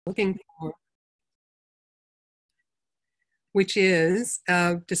looking for, which is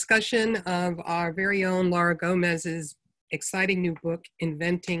a discussion of our very own Laura Gómez's exciting new book,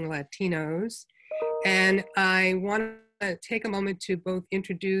 Inventing Latinos. And I want to take a moment to both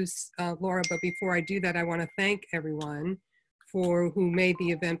introduce Laura, but before I do that, I want to thank everyone for who made the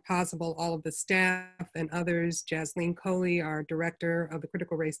event possible, all of the staff and others, Cheryl I, our director of the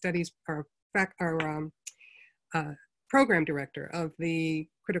Critical Race Studies, our program director of the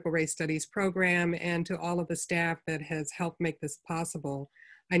Critical Race Studies program, and to all of the staff that has helped make this possible.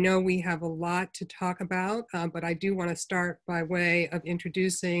 I know we have a lot to talk about, but I do want to start by way of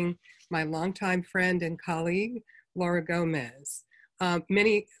introducing my longtime friend and colleague, Laura Gómez.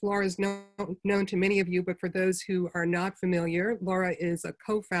 Laura is known to many of you, but for those who are not familiar, Laura is a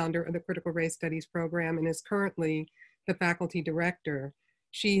co-founder of the Critical Race Studies program and is currently the faculty director.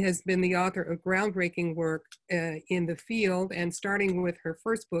 She has been the author of groundbreaking work in the field, and starting with her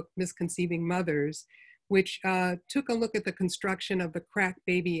first book, Misconceiving Mothers, which took a look at the construction of the crack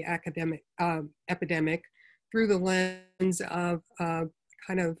baby epidemic through the lens of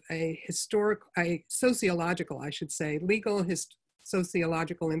kind of a sociological, I should say, legal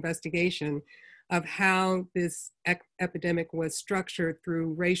sociological investigation of how this epidemic was structured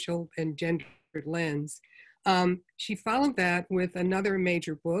through racial and gendered lens. She followed that with another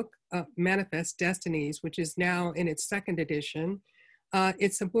major book, Manifest Destinies, which is now in its second edition.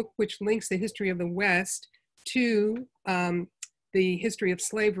 It's a book which links the history of the West to the history of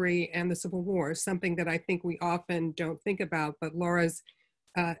slavery and the Civil War, something that I think we often don't think about, but Laura's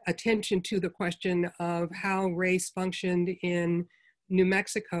attention to the question of how race functioned in New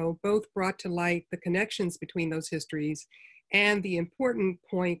Mexico both brought to light the connections between those histories and the important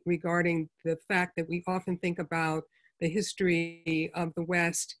point regarding the fact that we often think about the history of the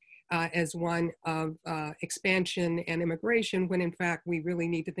West as one of expansion and immigration, when in fact we really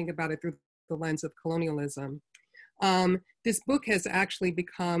need to think about it through the lens of colonialism. This book has actually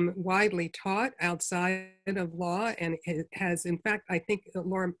become widely taught outside of law, and it has, in fact, I think,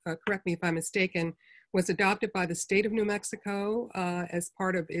 Laura, correct me if I'm mistaken, was adopted by the state of New Mexico as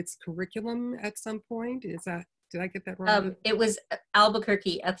part of its curriculum at some point. Is that, did I get that wrong? It was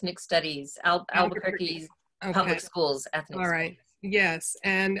Albuquerque Ethnic Studies, Albuquerque's okay. Public Schools Ethnic All right. Studies. Yes,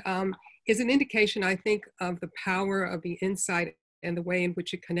 and is an indication, I think, of the power of the insight and the way in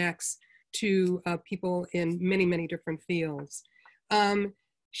which it connects to people in many, many different fields.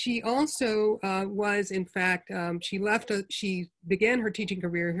 She also was, in fact, she began her teaching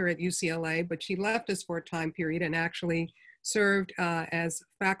career here at UCLA, but she left us for a time period and actually served as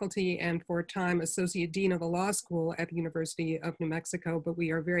faculty and for a time associate dean of the law school at the University of New Mexico, but we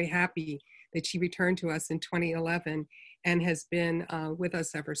are very happy that she returned to us in 2011 and has been with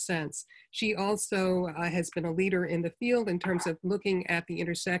us ever since. She also has been a leader in the field in terms of looking at the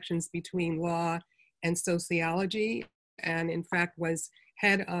intersections between law and sociology, and in fact was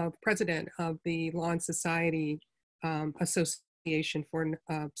president of the Law and Society Association for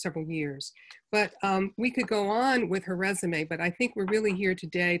several years. But we could go on with her resume, but I think we're really here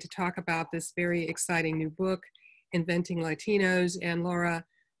today to talk about this very exciting new book, Inventing Latinos. And Laura,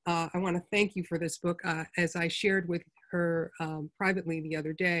 I want to thank you for this book. As I shared with her privately the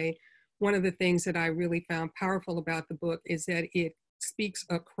other day, one of the things that I really found powerful about the book is that it speaks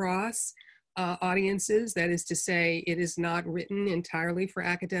across audiences. That is to say, it is not written entirely for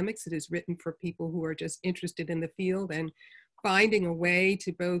academics. It is written for people who are just interested in the field, and finding a way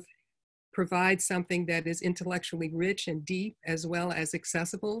to both provide something that is intellectually rich and deep as well as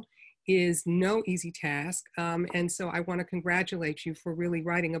accessible is no easy task. And so I want to congratulate you for really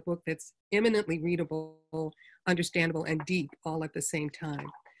writing a book that's eminently readable, understandable, and deep all at the same time.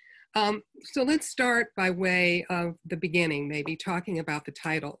 So let's start by way of the beginning, maybe talking about the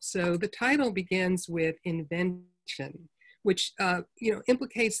title. So the title begins with invention, which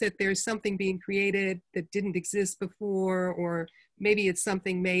implicates that there's something being created that didn't exist before, or maybe it's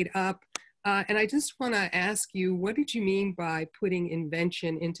something made up. And I just want to ask you, what did you mean by putting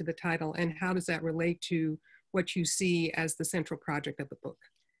invention into the title, and how does that relate to what you see as the central project of the book?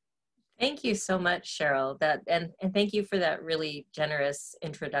 Thank you so much, Cheryl. And thank you for that really generous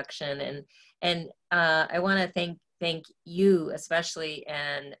introduction. And I want to thank you especially,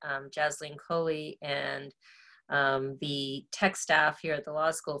 and Cheryl I and the tech staff here at the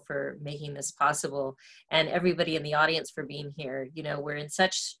law school for making this possible, and everybody in the audience for being here. You know, we're in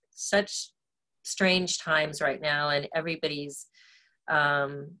such strange times right now, and everybody's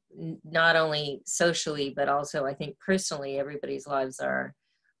not only socially but also I think personally, everybody's lives are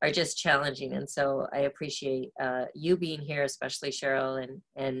are just challenging. And so I appreciate you being here, especially Cheryl,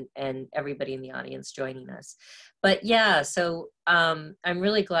 and everybody in the audience joining us. But yeah, so I'm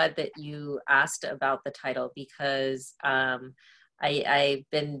really glad that you asked about the title, because I've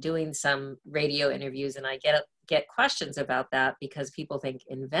been doing some radio interviews, and I get questions about that, because people think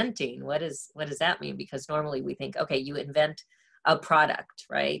inventing, what does that mean? Because normally we think, okay, you invent a product,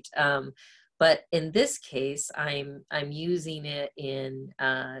 right? But in this case, I'm using it in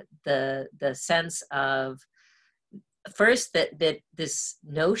the sense of, first, that this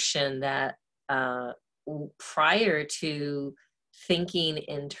notion that prior to thinking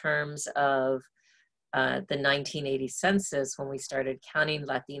in terms of the 1980 census, when we started counting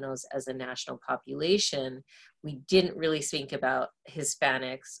Latinos as a national population, we didn't really think about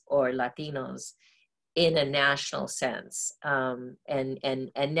Hispanics or Latinos in a national sense. And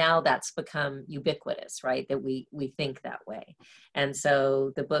now that's become ubiquitous, right? That we think that way. And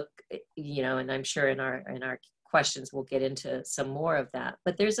so the book, you know, and I'm sure in our questions we'll get into some more of that.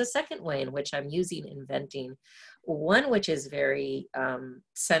 But there's a second way in which I'm using inventing, one which is very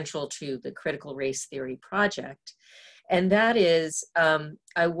central to the critical race theory project. And that is,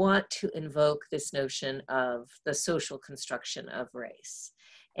 I want to invoke this notion of the social construction of race.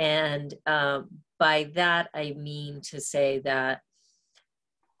 And by that, I mean to say that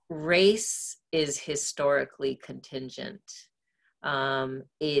race is historically contingent.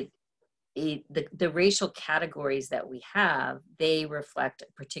 The racial categories that we have, they reflect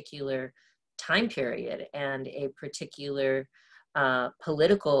a particular time period and a particular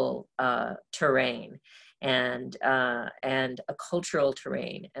political terrain, and a cultural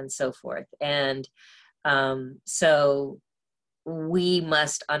terrain, and so forth. And so we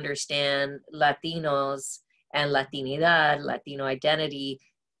must understand Latinos and Latinidad, Latino identity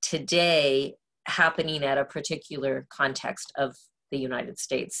today, happening at a particular context of the United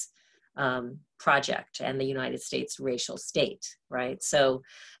States project and the United States racial state, right? So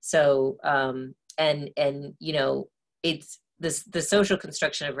you know, it's this, the social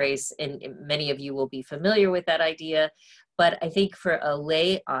construction of race, and many of you will be familiar with that idea, but I think for a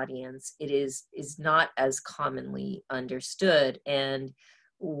lay audience, it is not as commonly understood. And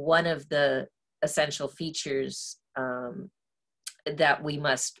one of the essential features that we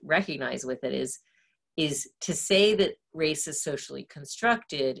must recognize with it is to say that race is socially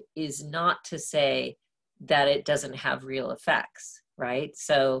constructed is not to say that it doesn't have real effects, right?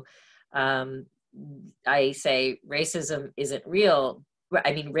 So I say racism isn't real.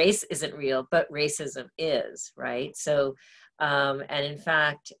 I mean, race isn't real, but racism is, right? So, and in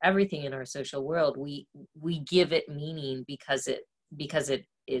fact, everything in our social world, we give it meaning because it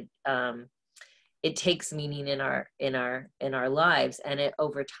takes meaning in our lives, and it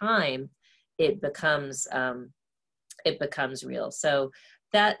over time it becomes real. So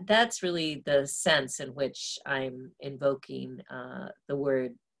that's really the sense in which I'm invoking the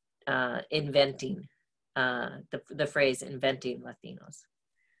word inventing, the phrase inventing Latinos.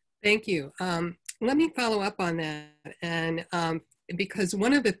 Thank you. Let me follow up on that. And because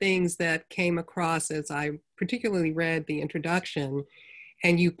one of the things that came across as I particularly read the introduction,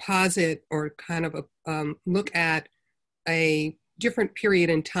 and you posit or kind of look at a different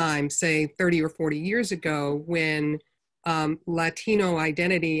period in time, say 30 or 40 years ago, when Latino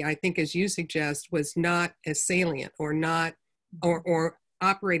identity, I think as you suggest, was not as salient or not, or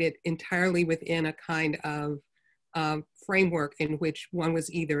operated entirely within a kind of framework in which one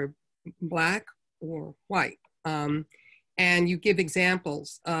was either Black or white. And you give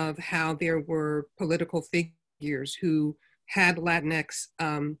examples of how there were political figures who had Latinx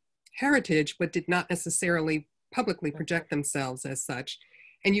heritage, but did not necessarily publicly project themselves as such.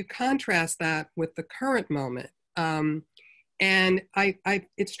 And you contrast that with the current moment. And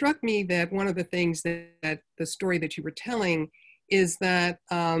it struck me that one of the things that the story that you were telling is that,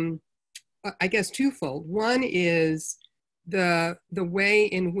 I guess twofold. One is the way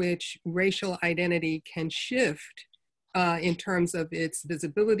in which racial identity can shift in terms of its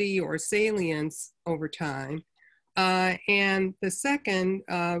visibility or salience over time. And the second,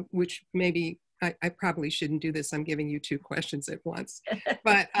 which maybe I probably shouldn't do this, I'm giving you two questions at once.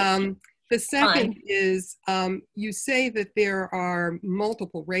 But the second is, you say that there are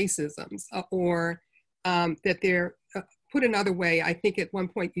multiple racisms, or that they're, put another way, I think at one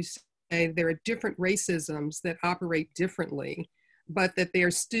point you say there are different racisms that operate differently, but that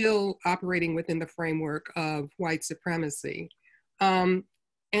they're still operating within the framework of white supremacy. And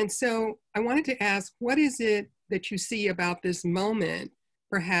so I wanted to ask, what is it that you see about this moment,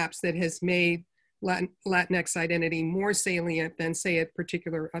 perhaps, that has made Latinx identity more salient than, say, at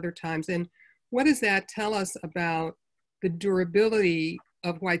particular other times? And what does that tell us about the durability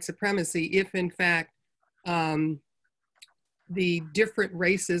of white supremacy if, in fact, the different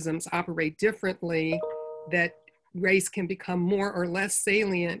racisms operate differently, that race can become more or less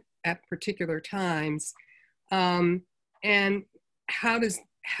salient at particular times. And how does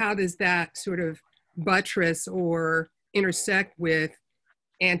that sort of buttress or intersect with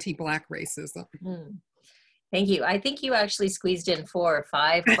anti-Black racism? Thank you. I think you actually squeezed in 4 or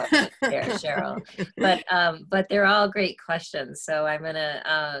 5 questions there, Cheryl. But they're all great questions. So I'm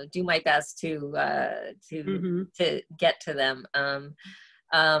gonna do my best to get to them.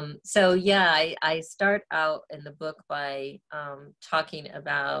 So yeah, I start out in the book by talking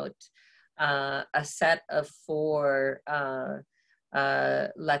about a set of 4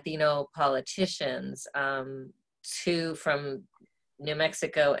 Latino politicians, 2 from New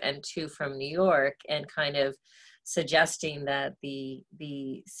Mexico and 2 from New York, and kind of suggesting that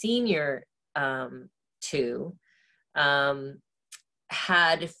the senior 2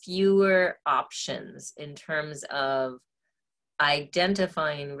 had fewer options in terms of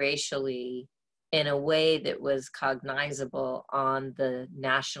identifying racially in a way that was cognizable on the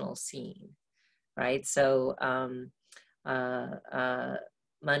national scene, right? So Manuel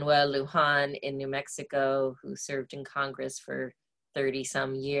Lujan in New Mexico, who served in Congress for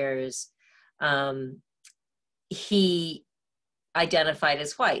 30-some years, he identified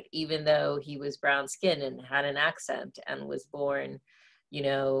as white, even though he was brown skinned and had an accent and was born, you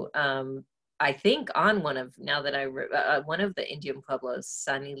know, I think on one of, now that one of the Indian pueblos,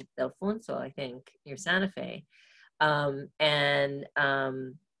 San Ildefonso, I think, near Santa Fe. And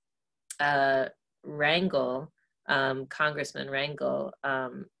Rangel, Congressman Rangel,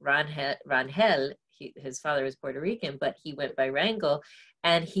 Rangel, his father was Puerto Rican, but he went by Rangel,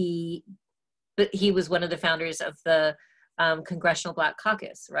 and he was one of the founders of the Congressional Black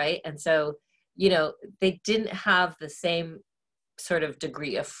Caucus, right? And so, you know, they didn't have the same sort of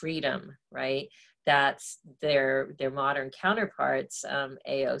degree of freedom, right? That's their modern counterparts,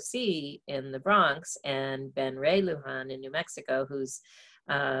 AOC in the Bronx and Ben Ray Lujan in New Mexico, who's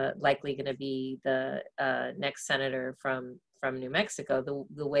likely going to be the next senator from New Mexico,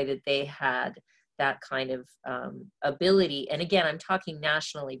 the way that they had that kind of ability. And again, I'm talking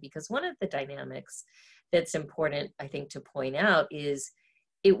nationally, because one of the dynamics that's important, I think, to point out is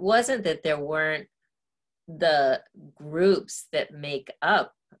it wasn't that there weren't the groups that make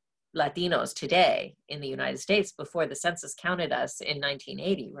up Latinos today in the United States before the census counted us in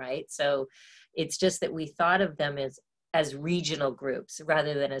 1980, right? So it's just that we thought of them as regional groups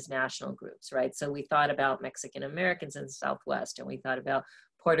rather than as national groups, right? So we thought about Mexican Americans in the Southwest, and we thought about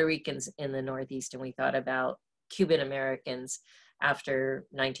Puerto Ricans in the Northeast, and we thought about Cuban Americans after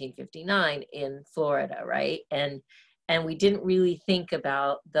 1959 in Florida, right? And we didn't really think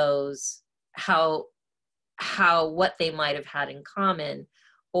about those, how what they might have had in common,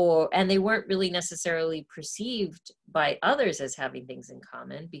 and they weren't really necessarily perceived by others as having things in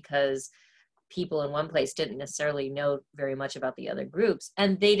common, because people in one place didn't necessarily know very much about the other groups,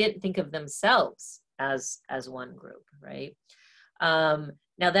 and they didn't think of themselves as one group, right?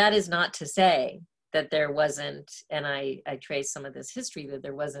 Now, that is not to say that there wasn't, and I trace some of this history, that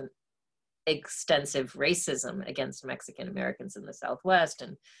there wasn't extensive racism against Mexican Americans in the Southwest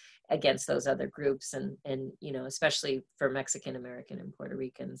and against those other groups, and you know, especially for Mexican American and Puerto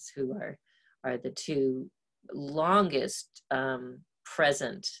Ricans, who are the 2 longest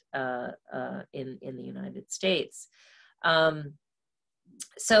present in the United States.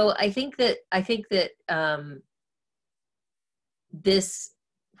 So I think that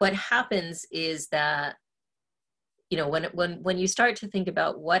what happens is that, you know, when you start to think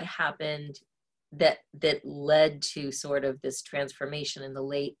about what happened that led to sort of this transformation in the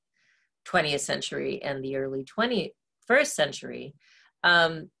late 20th century and the early 21st century,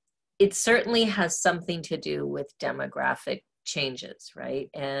 it certainly has something to do with demographic changes, right?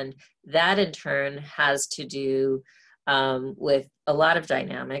 And that in turn has to do with a lot of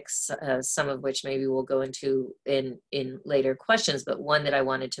dynamics, some of which maybe we'll go into in later questions, but one that I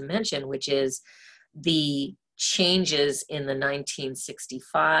wanted to mention, which is the changes in the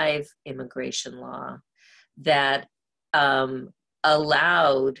 1965 immigration law that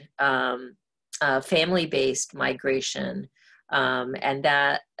allowed family-based migration, and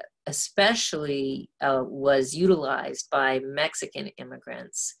that especially was utilized by Mexican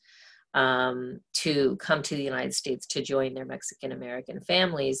immigrants to come to the United States to join their Mexican American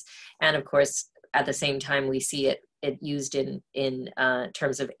families. And of course, at the same time, we see it used in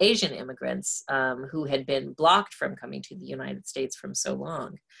terms of Asian immigrants who had been blocked from coming to the United States from so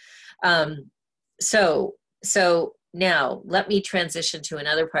long. So now let me transition to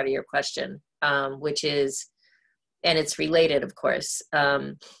another part of your question, which is and it's related, of course,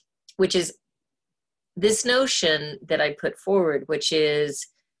 which is this notion that I put forward, which is,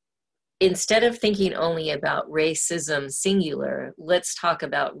 instead of thinking only about racism singular, let's talk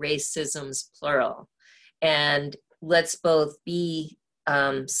about racisms plural. And let's both be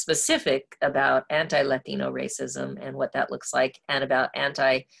specific about anti-Latino racism and what that looks like, and about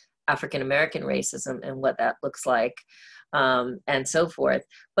anti-African American racism and what that looks like, and so forth.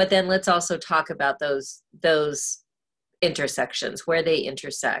 But then let's also talk about those intersections, where they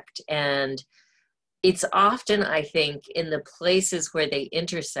intersect. And it's often, I think, in the places where they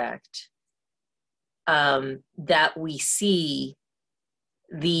intersect that we see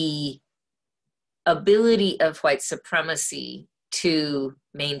the ability of white supremacy to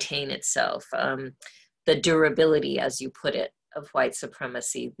maintain itself, the durability, as you put it, of white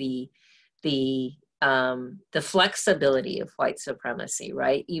supremacy, the flexibility of white supremacy,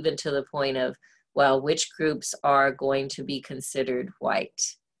 right? Even to the point of, well, which groups are going to be considered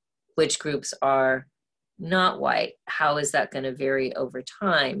white? Which groups are not white? How is that going to vary over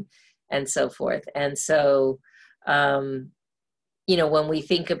time? And so forth. And so, you know, when we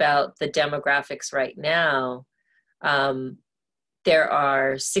think about the demographics right now, there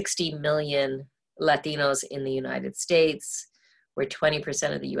are 60 million Latinos in the United States. We're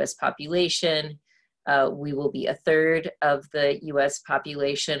 20% of the US population. We will be a third of the US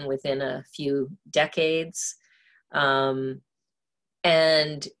population within a few decades. And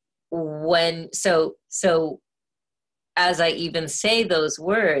so as I even say those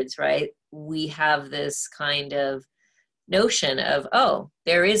words, right, we have this kind of notion of, oh,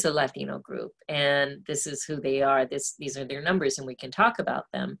 there is a Latino group and this is who they are. These are their numbers and we can talk about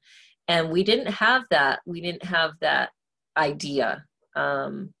them. And we didn't have that. We didn't have that idea,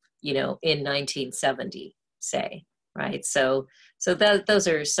 you know, in 1970, say, right? So those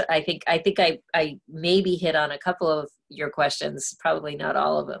are, I think I maybe hit on a couple of your questions, probably not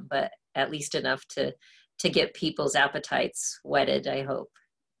all of them, but at least enough to get people's appetites whetted, I hope.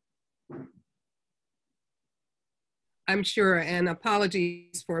 I'm sure, and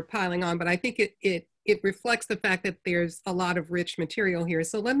apologies for piling on, but I think it reflects the fact that there's a lot of rich material here.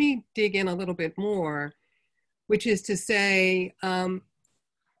 So let me dig in a little bit more, which is to say,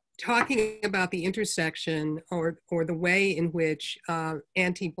 talking about the intersection or the way in which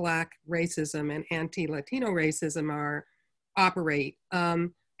anti-Black racism and anti-Latino racism operate.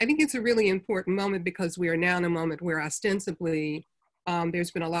 I think it's a really important moment because we are now in a moment where ostensibly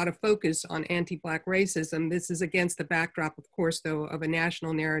there's been a lot of focus on anti-Black racism. This is against the backdrop, of course, though, of a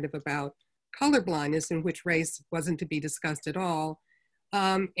national narrative about colorblindness in which race wasn't to be discussed at all.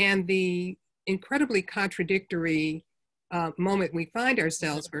 And the incredibly contradictory moment we find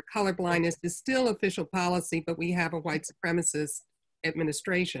ourselves where colorblindness is still official policy, but we have a white supremacist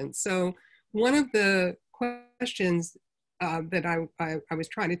administration. So one of the questions that I was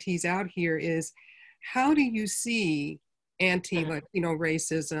trying to tease out here is, how do you see anti-Latino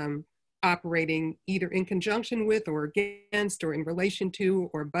racism operating either in conjunction with or against or in relation to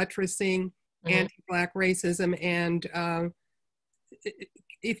or buttressing anti-Black racism? And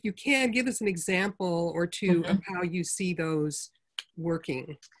if you can, give us an example or two of how you see those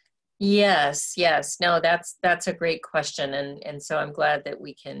working. Yes. No, that's a great question, and so I'm glad that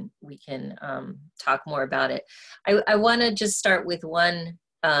we can talk more about it. I want to just start with one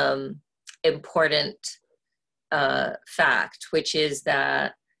important fact, which is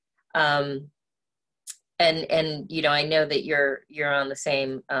that, and you know, I know that you're on the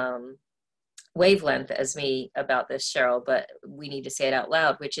same wavelength as me about this, Cheryl, but we need to say it out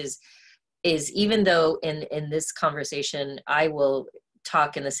loud, which is even though in this conversation I will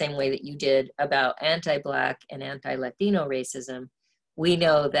talk in the same way that you did about anti-Black and anti-Latino racism, we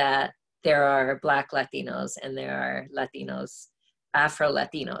know that there are Black Latinos and there are Latinos,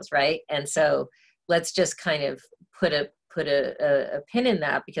 Afro-Latinos, right? And so let's just kind of put a pin in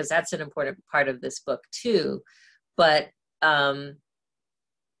that, because that's an important part of this book too. But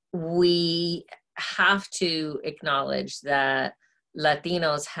we have to acknowledge that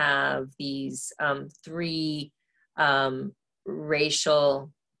Latinos have these three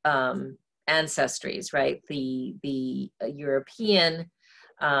racial ancestries, right? The European,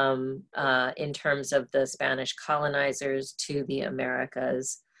 in terms of the Spanish colonizers to the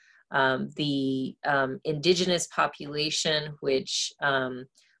Americas, the indigenous population, which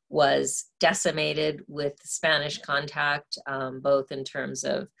was decimated with Spanish contact, both in terms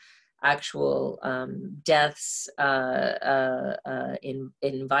of actual deaths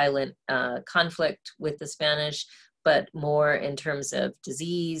in violent conflict with the Spanish, but more in terms of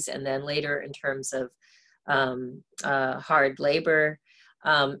disease, and then later in terms of hard labor.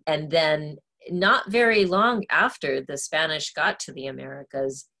 And then not very long after the Spanish got to the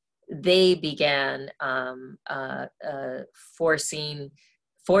Americas, they began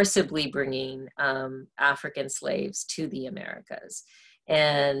forcibly bringing African slaves to the Americas.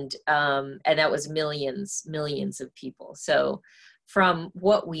 And that was millions of people. So from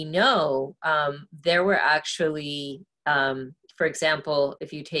what we know, there were actually, for example,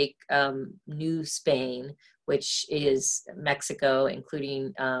 if you take New Spain, which is Mexico,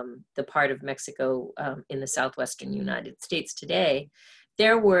 including the part of Mexico in the southwestern United States today,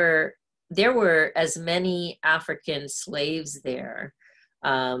 there were as many African slaves there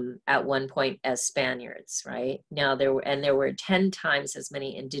at one point as Spaniards, right? Now there were 10 times as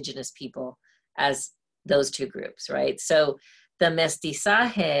many indigenous people as those two groups, right? So the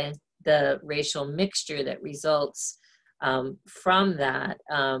mestizaje, the racial mixture that results from that,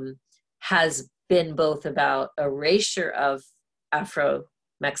 has been both about erasure of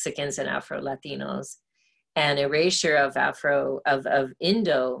Afro-Mexicans and Afro-Latinos, and erasure of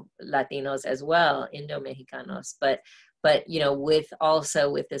Indo-Latinos as well, Indo-Mexicanos, but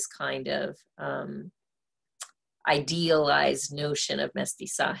with this kind of idealized notion of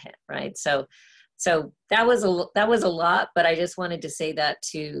mestizaje, right? So that was a lot, but I just wanted to say that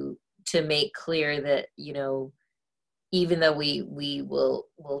to make clear that, even though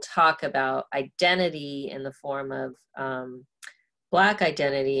we'll talk about identity in the form of Black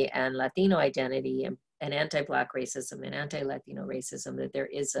identity and Latino identity and anti-Black racism and anti-Latino racism, that there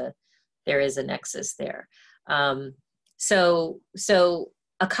is a nexus there. So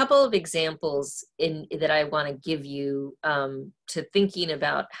a couple of examples that I want to give you to thinking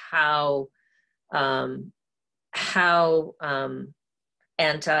about how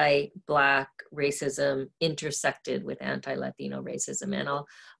anti-Black racism intersected with anti-Latino racism. And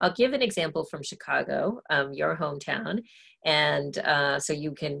I'll give an example from Chicago, your hometown, and so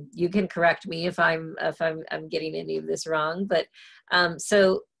you can correct me if I'm getting any of this wrong. But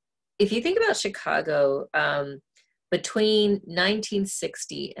so if you think about Chicago, between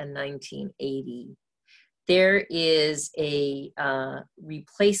 1960 and 1980, there is a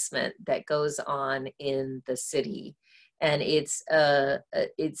replacement that goes on in the city, and it's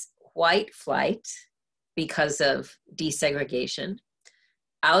white flight because of desegregation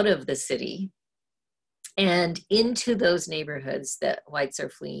out of the city and into those neighborhoods that whites are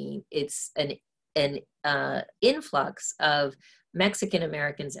fleeing. It's an influx of Mexican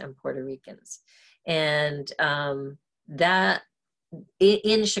Americans and Puerto Ricans. And that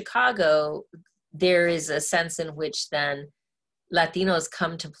in Chicago, there is a sense in which then Latinos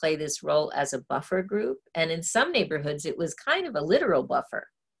come to play this role as a buffer group. And in some neighborhoods, it was kind of a literal buffer.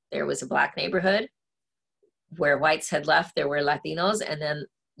 There was a Black neighborhood where whites had left, there were Latinos, and then,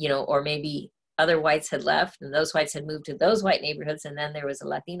 or maybe other whites had left and those whites had moved to those white neighborhoods, and then there was a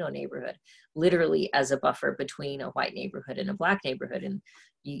Latino neighborhood, literally as a buffer between a white neighborhood and a Black neighborhood. And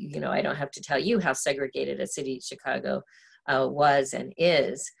I don't have to tell you how segregated a city, Chicago, was and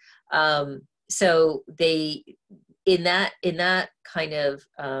is. So they, in that kind of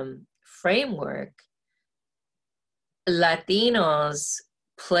framework, Latinos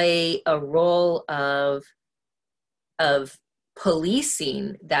play a role of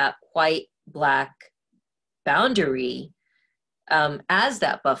policing that white-Black boundary as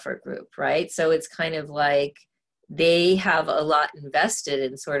that buffer group, right? So it's kind of like they have a lot invested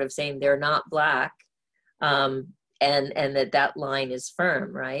in sort of saying they're not Black, and that line is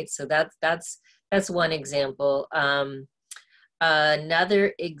firm, right? So that's one example.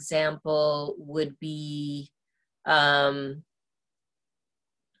 Another example would be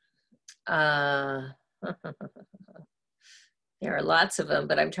there are lots of them,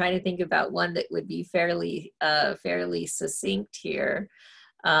 but I'm trying to think about one that would be fairly succinct here.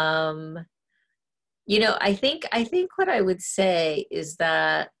 I think what I would say is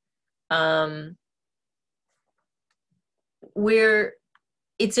that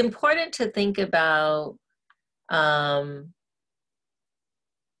it's important to think about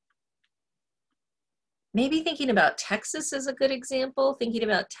maybe thinking about Texas as a good example, thinking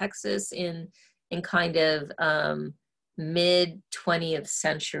about Texas in kind of mid 20th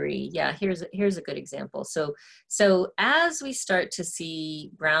century. Yeah, here's a good example. So as we start to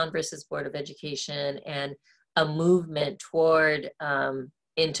see Brown versus Board of Education and a movement toward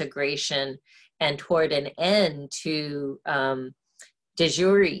integration and toward an end to de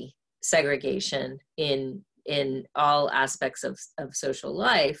jure segregation in all aspects of social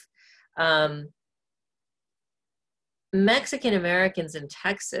life, Mexican Americans in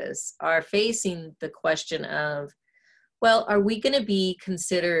Texas are facing the question of, well, are we going to be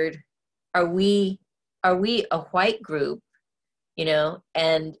considered, are we a white group,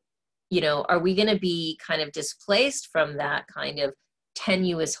 and you know, are we going to be kind of displaced from that kind of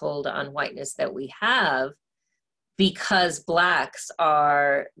tenuous hold on whiteness that we have because Blacks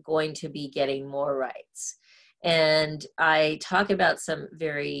are going to be getting more rights? And I talk about some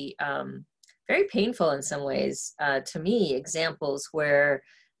very, very painful in some ways, to me, examples where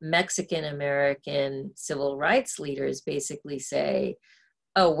Mexican American civil rights leaders basically say,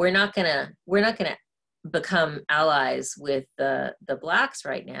 "Oh, we're not gonna become allies with the Blacks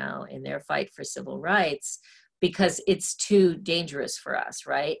right now in their fight for civil rights because it's too dangerous for us,"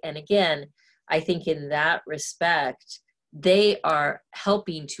 right? And again, I think in that respect, they are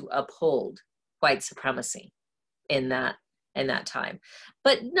helping to uphold white supremacy in that time.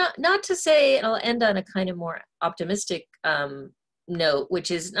 But not to say, and I'll end on a kind of more optimistic note, which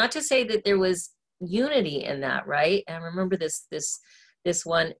is not to say that there was unity in that, right? And remember this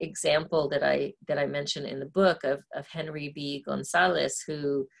one example that I mentioned in the book of Henry B. Gonzalez,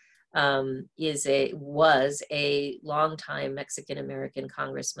 who was a longtime Mexican American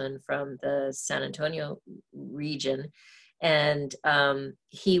congressman from the San Antonio region, and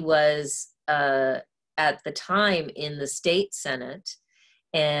he was at the time in the state Senate,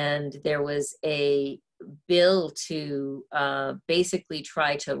 and there was a bill to basically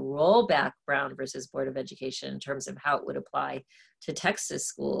try to roll back Brown versus Board of Education in terms of how it would apply to Texas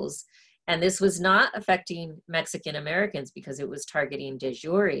schools. And this was not affecting Mexican Americans because it was targeting de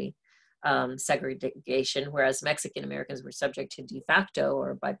jure segregation, whereas Mexican Americans were subject to de facto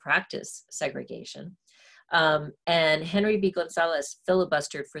or by practice segregation. And Henry B. Gonzalez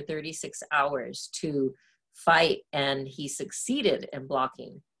filibustered for 36 hours to fight, and he succeeded in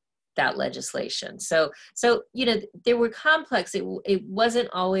blocking that legislation. So you know, there were complex, it wasn't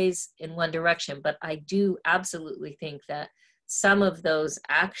always in one direction, but I do absolutely think that some of those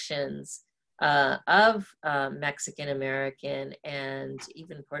actions of Mexican American and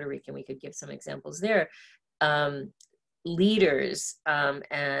even Puerto Rican, we could give some examples there, leaders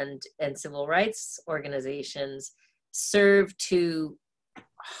and civil rights organizations serve to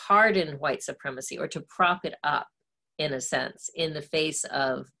harden white supremacy or to prop it up, in a sense, in the face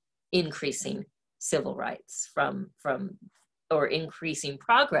of increasing civil rights or increasing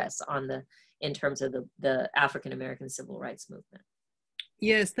progress in terms of the African American civil rights movement.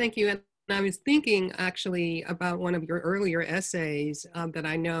 Yes, thank you. And I was thinking actually about one of your earlier essays that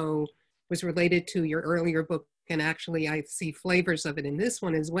I know was related to your earlier book, and actually I see flavors of it in this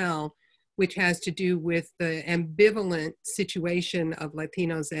one as well, which has to do with the ambivalent situation of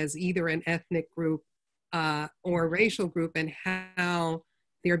Latinos as either an ethnic group or a racial group, and how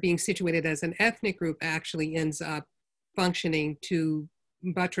they're being situated as an ethnic group actually ends up functioning to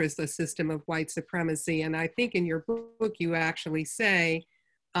buttress the system of white supremacy. And I think in your book, you actually say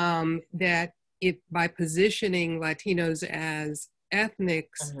that by positioning Latinos as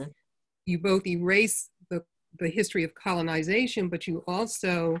ethnics, you both erase the history of colonization, but you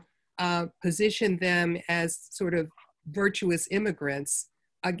also position them as sort of virtuous immigrants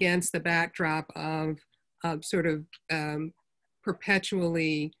against the backdrop of sort of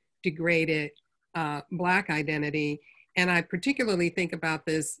perpetually degraded Black identity. And I particularly think about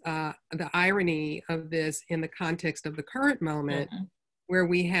this, the irony of this in the context of the current moment, where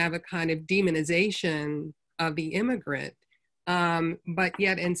we have a kind of demonization of the immigrant, but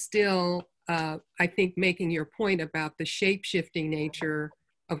yet and still, I think making your point about the shape-shifting nature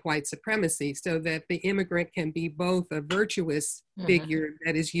of white supremacy, so that the immigrant can be both a virtuous figure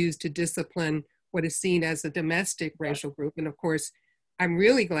that is used to discipline what is seen as a domestic racial group. And of course, I'm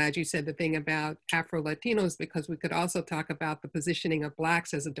really glad you said the thing about Afro-Latinos, because we could also talk about the positioning of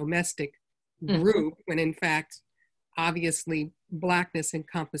Blacks as a domestic group, when in fact, obviously, Blackness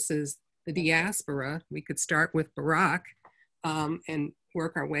encompasses the diaspora. We could start with Barack and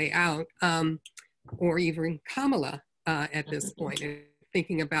work our way out, or even Kamala at this point,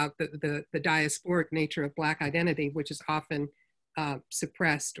 thinking about the diasporic nature of Black identity, which is often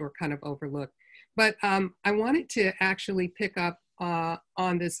suppressed or kind of overlooked. But I wanted to actually pick up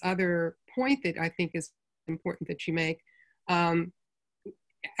on this other point that I think is important that you make,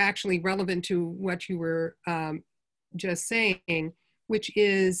 actually relevant to what you were just saying, which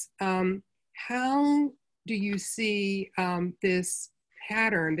is how do you see this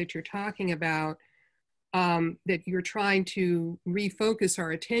pattern that you're talking about, that you're trying to refocus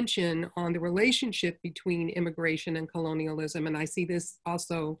our attention on the relationship between immigration and colonialism? And I see this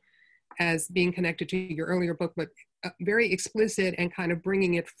also as being connected to your earlier book, but very explicit and kind of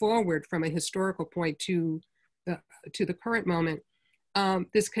bringing it forward from a historical point to the current moment.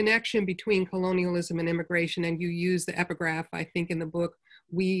 This connection between colonialism and immigration, and you use the epigraph, I think, in the book,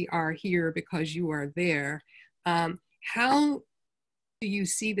 "We are here because you are there." How do you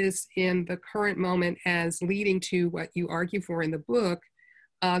see this in the current moment as leading to what you argue for in the book,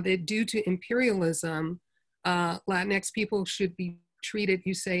 that due to imperialism, Latinx people should be treated,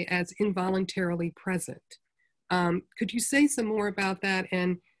 you say, as involuntarily present? Could you say some more about that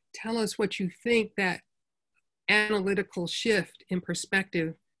and tell us what you think that analytical shift in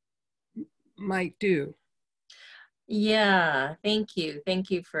perspective might do? Yeah, thank you. Thank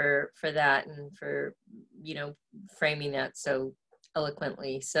you for that, and for, you know, framing that so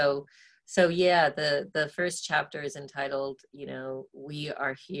eloquently. So yeah, the first chapter is entitled, you know, "We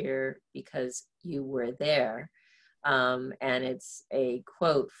are here because you were there." And it's a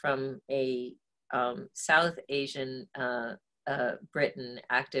quote from a South Asian Briton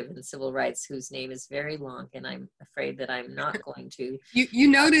active in civil rights, whose name is very long, and I'm afraid that I'm not going to. You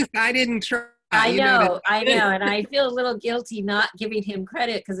noticed I didn't try. I know, and I feel a little guilty not giving him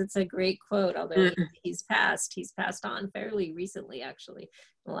credit, because it's a great quote, although he's passed on fairly recently, actually,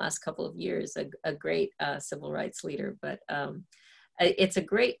 in the last couple of years, a great civil rights leader. But it's a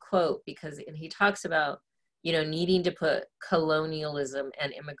great quote because, and he talks about, you know, needing to put colonialism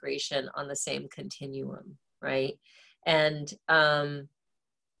and immigration on the same continuum, right? And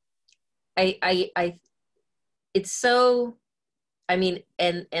it's so, I mean,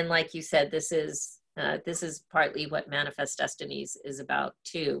 and like you said, this is partly what Manifest Destinies is about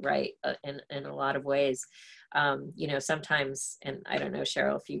too, right? In a lot of ways, you know, sometimes, and I don't know,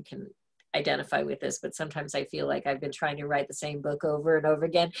 Cheryl, if you can identify with this, but sometimes I feel like I've been trying to write the same book over and over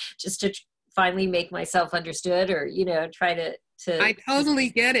again just to finally make myself understood, or, you know, try to I totally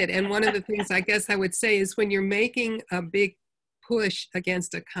get it. And one of the things I guess I would say is, when you're making a big push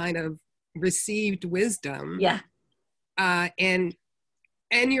against a kind of received wisdom, yeah, and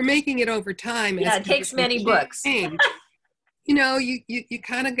you're making it over time. Yeah, it takes many books. You know, you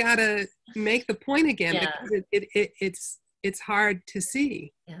kind of gotta make the point again, because it's hard to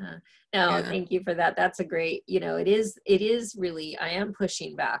see. Yeah. No, thank you for that. That's a great, you know, it is really, I am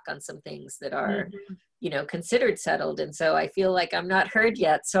pushing back on some things that are, you know, considered settled. And so I feel like I'm not heard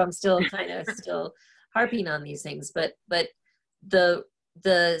yet. So I'm still kind of still harping on these things. But the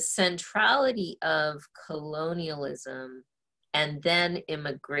centrality of colonialism and then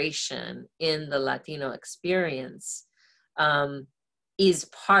immigration in the Latino experience is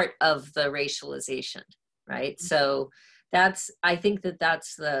part of the racialization, right? So I think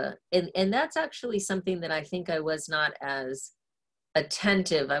that's and that's actually something that I think I was not as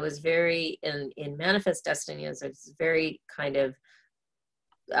attentive. I was very, in Manifest Destiny, I was very kind of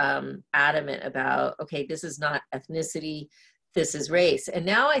adamant about, okay, this is not ethnicity, this is race. And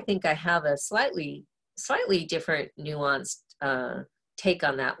now I think I have a slightly different, nuanced take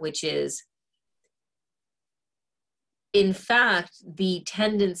on that, which is, in fact, the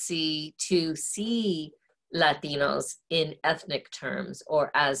tendency to see Latinos in ethnic terms or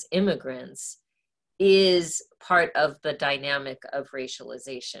as immigrants is part of the dynamic of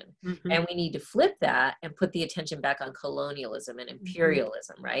racialization. And we need to flip that and put the attention back on colonialism and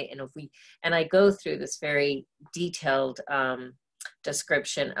imperialism, right? And I go through this very detailed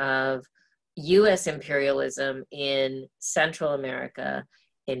description of US imperialism in Central America,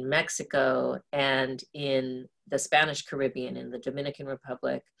 in Mexico, and in the Spanish Caribbean, in the Dominican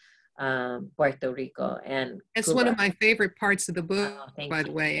Republic, Puerto Rico, and it's Cuba. One of my favorite parts of the book, by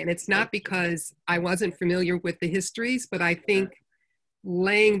the way. And it's not because I wasn't familiar with the histories, but I think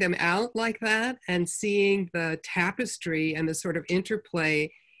laying them out like that and seeing the tapestry and the sort of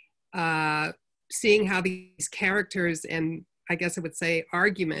interplay, seeing how these characters, and I guess I would say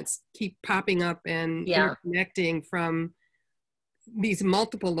arguments, keep popping up and interconnecting from these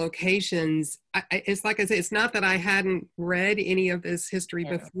multiple locations. It's like I say, it's not that I hadn't read any of this history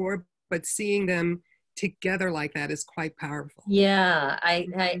before, but seeing them together like that is quite powerful. Yeah,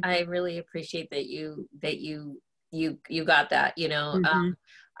 I really appreciate that you got that. You know,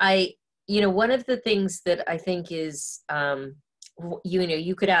 one of the things that I think is, you know,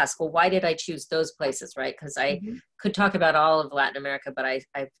 you could ask, well, why did I choose those places, right? Because I could talk about all of Latin America, but I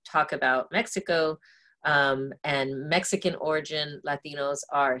talk about Mexico. And Mexican origin Latinos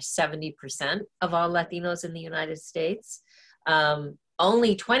are 70% of all Latinos in the United States.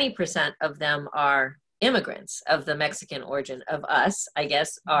 Only 20% of them are immigrants of the Mexican origin. Of us, I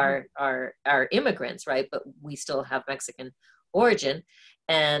guess, are immigrants, right? But we still have Mexican origin.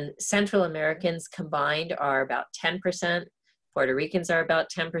 And Central Americans combined are about 10%. Puerto Ricans are about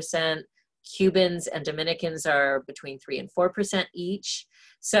 10%. Cubans and Dominicans are between 3 and 4% each.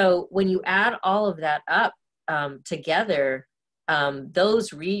 So when you add all of that up together,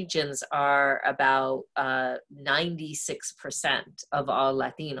 those regions are about 96% of all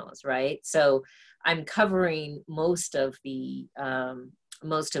Latinos, right? So I'm covering most of the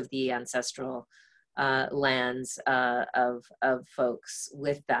ancestral lands of folks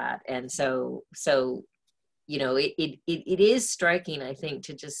with that. And so you know, it is striking, I think,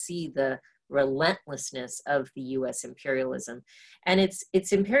 to just see the relentlessness of the US imperialism. And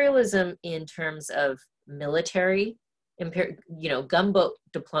it's imperialism in terms of military, you know, gunboat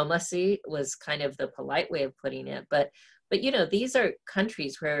diplomacy was kind of the polite way of putting it. But you know, these are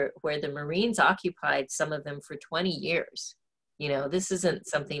countries where the Marines occupied some of them for 20 years. You know, this isn't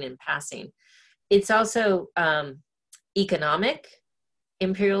something in passing. It's also economic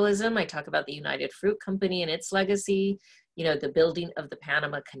imperialism. I talk about the United Fruit Company and its legacy, you know, the building of the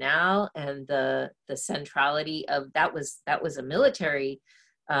Panama Canal and the centrality of that was a military,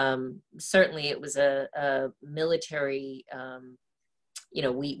 certainly it was a military, you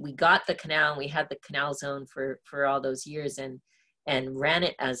know, we got the canal and we had the canal zone for all those years and ran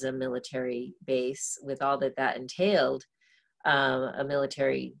it as a military base with all that entailed, a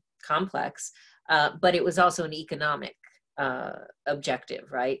military complex, but it was also an economic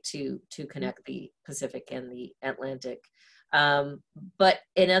objective, right, to connect the Pacific and the Atlantic. But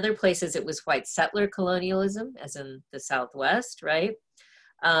in other places, it was white settler colonialism, as in the Southwest, right?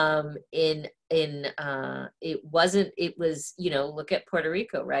 It was, you know, look at Puerto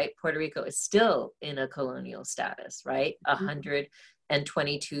Rico, right? Puerto Rico is still in a colonial status, right?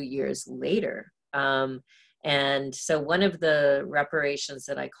 122 years later. And so one of the reparations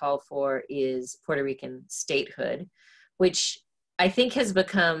that I call for is Puerto Rican statehood, which I think has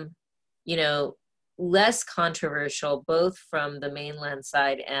become, you know, less controversial both from the mainland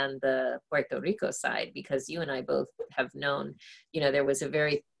side and the Puerto Rico side, because you and I both have known, you know, there was a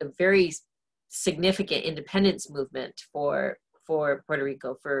very significant independence movement for Puerto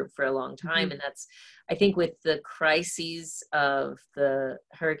Rico for a long time. And that's, I think, with the crises of the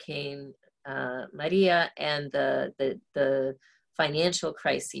Hurricane Maria and the financial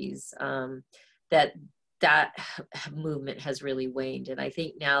crises, that movement has really waned. And I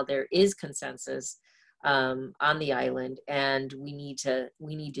think now there is consensus on the island, and we need to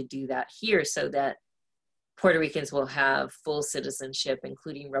do that here so that Puerto Ricans will have full citizenship,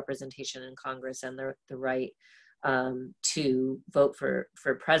 including representation in Congress and the right to vote for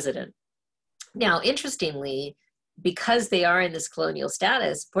president. Now, interestingly, because they are in this colonial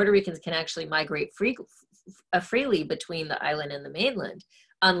status, Puerto Ricans can actually migrate freely between the island and the mainland,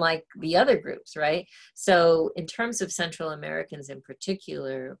 unlike the other groups, right? So in terms of Central Americans in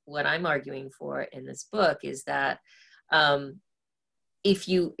particular, what I'm arguing for in this book is that if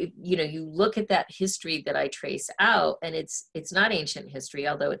you look at that history that I trace out, and it's not ancient history,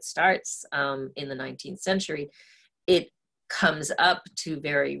 although it starts in the 19th century, it comes up to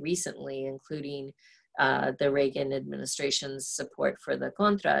very recently, including the Reagan administration's support for the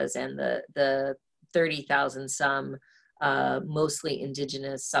Contras and the 30,000 some mostly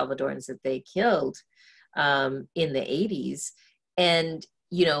indigenous Salvadorans that they killed in the 80s. And,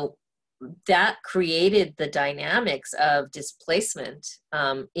 you know, that created the dynamics of displacement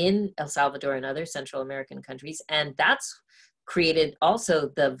in El Salvador and other Central American countries. And that's created also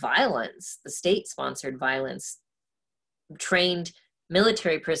the violence, the state-sponsored violence, trained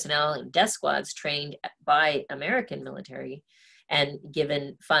military personnel and death squads trained by American military and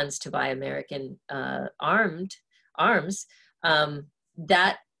given funds to buy American arms.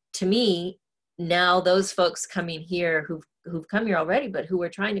 That, to me, now those folks coming here who've come here already, but who are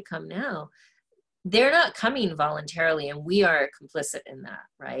trying to come now, they're not coming voluntarily, and we are complicit in that,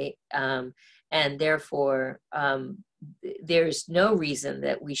 right? And therefore, there's no reason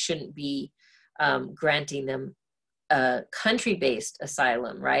that we shouldn't be granting them country-based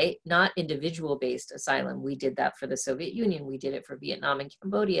asylum, right? Not individual-based asylum. We did that for the Soviet Union. We did it for Vietnam and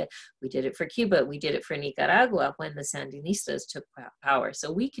Cambodia. We did it for Cuba. We did it for Nicaragua when the Sandinistas took power.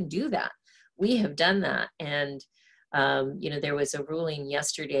 So we can do that. We have done that. And, you know, there was a ruling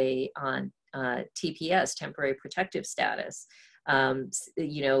yesterday on TPS, temporary protective status,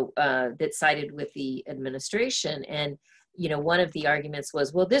 you know, that sided with the administration. And, you know, one of the arguments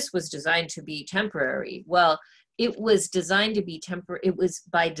was, well, this was designed to be temporary. Well, it was designed to be temporary. It was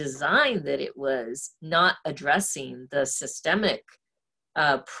by design that it was not addressing the systemic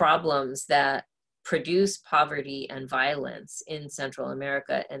problems that produce poverty and violence in Central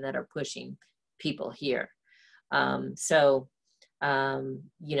America and that are pushing people here. So,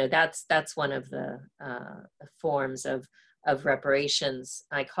 you know, that's one of the forms of reparations.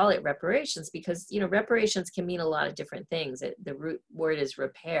 I call it reparations because, you know, reparations can mean a lot of different things. The root word is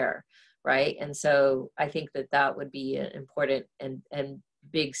repair, right? And so I think that would be an important and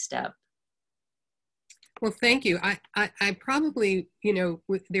big step. Well, thank you. I probably, you know,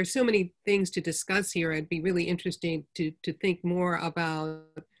 there's so many things to discuss here. It'd be really interesting to think more about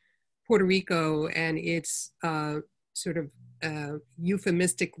Puerto Rico and its sort of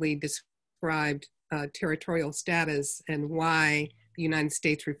euphemistically described territorial status and why the United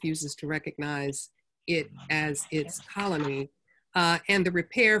States refuses to recognize it as its colony and the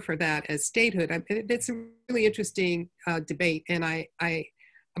repair for that as statehood. It's a really interesting debate, and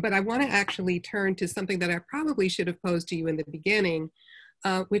but I want to actually turn to something that I probably should have posed to you in the beginning,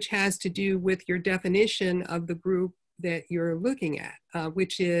 which has to do with your definition of the group that you're looking at,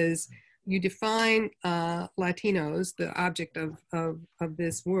 which is you define Latinos, the object of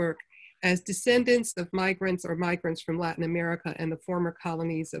this work, as descendants of migrants or migrants from Latin America and the former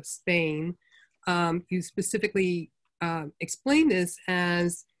colonies of Spain. You specifically explain this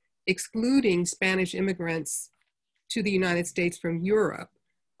as excluding Spanish immigrants to the United States from Europe.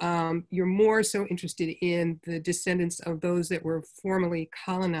 You're more so interested in the descendants of those that were formerly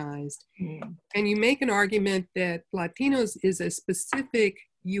colonized. Mm. And you make an argument that Latinos is a specific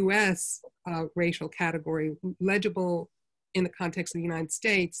US racial category, legible in the context of the United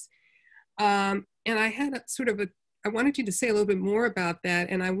States. And I had I wanted you to say a little bit more about that.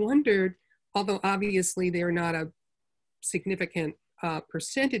 And I wondered, although obviously they're not a significant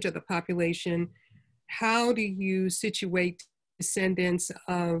percentage of the population, how do you situate descendants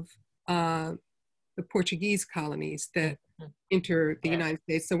of the Portuguese colonies that enter the United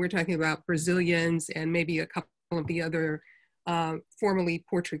States? So we're talking about Brazilians and maybe a couple of the other formerly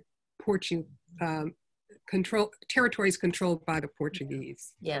territories controlled by the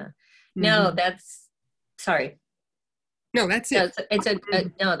Portuguese. Yeah. No, that's, sorry. No, that's it.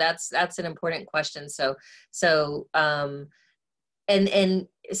 No, that's an important question. So I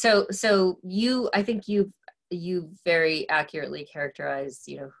think you very accurately characterized,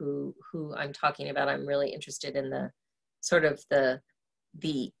 you know, who I'm talking about. I'm really interested in the sort of the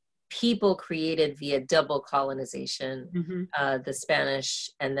people created via double colonization, mm-hmm. The Spanish,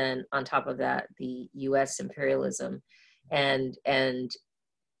 and then on top of that, the U.S. imperialism, and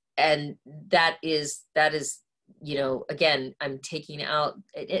that is, you know, again, I'm taking out,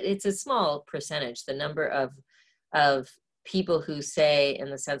 it's a small percentage, the number of people who say, in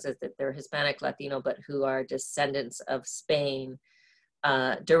the sense that they're Hispanic, Latino, but who are descendants of Spain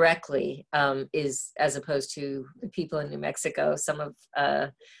directly, is, as opposed to the people in New Mexico. Some of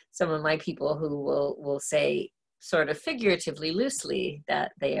my people who will say, sort of figuratively, loosely,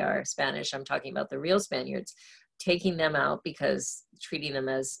 that they are Spanish. I'm talking about the real Spaniards, taking them out because treating them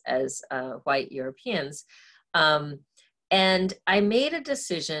as white Europeans. And I made a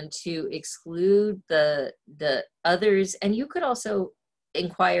decision to exclude the others. And you could also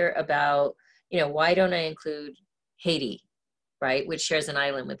inquire about, you know, why don't I include Haiti, right, which shares an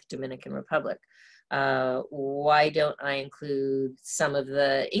island with the Dominican Republic? Why don't I include some of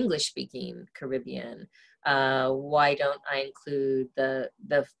the English-speaking Caribbean? Why don't I include the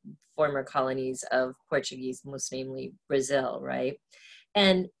former colonies of Portuguese, most namely Brazil, right?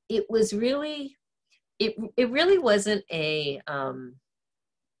 And it was really, it really wasn't a,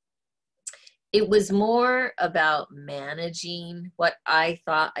 it was more about managing what I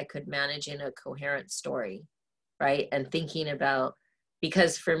thought I could manage in a coherent story, right? And thinking about,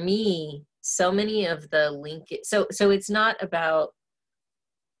 because for me, so many of the so it's not about,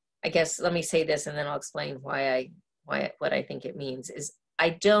 I guess, let me say this and then I'll explain what I think it means, is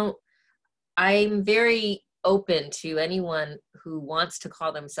I'm very open to anyone who wants to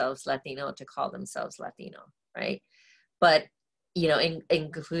call themselves Latino to call themselves Latino, right? But, you know,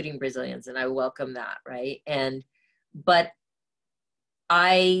 including Brazilians, and I welcome that, right? But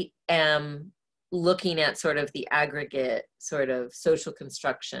I am looking at sort of the aggregate sort of social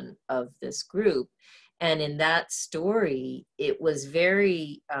construction of this group. And in that story, it was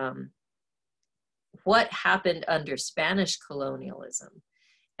very, what happened under Spanish colonialism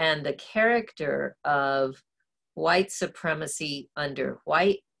and the character of white supremacy under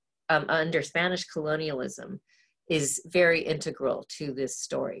Spanish colonialism is very integral to this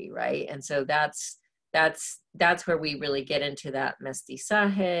story, right? And so that's where we really get into that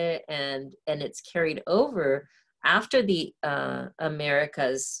mestizaje, and it's carried over after the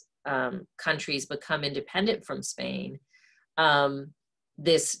Americas countries become independent from Spain.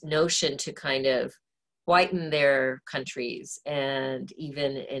 This notion to kind of whiten their countries, and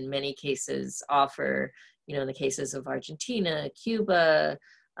even in many cases offer, you know, in the cases of Argentina, Cuba,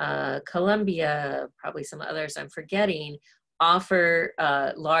 Colombia, probably some others I'm forgetting, offer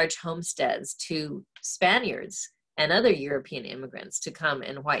large homesteads to Spaniards and other European immigrants to come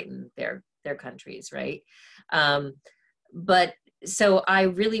and whiten their countries, right? But so I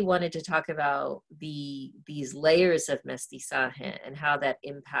really wanted to talk about these layers of mestizaje and how that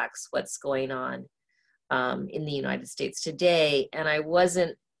impacts what's going on in the United States today. And I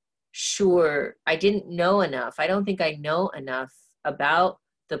wasn't sure, I didn't know enough. I don't think I know enough about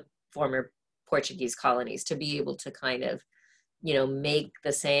the former Portuguese colonies to be able to kind of, make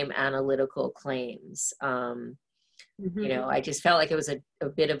the same analytical claims. I just felt like it was a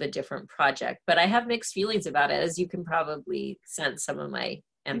bit of a different project, but I have mixed feelings about it, as you can probably sense some of my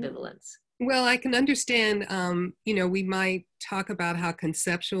ambivalence. Well, I can understand, we might talk about how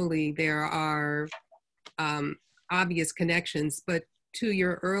conceptually there are obvious connections, but to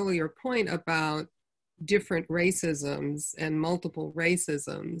your earlier point about different racisms and multiple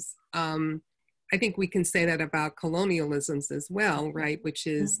racisms, I think we can say that about colonialisms as well, right? Which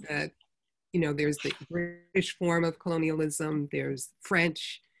is that, there's the British form of colonialism, there's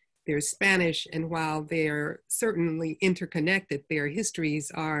French, there's Spanish, and while they're certainly interconnected, their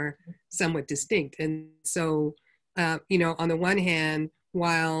histories are somewhat distinct. And so, on the one hand,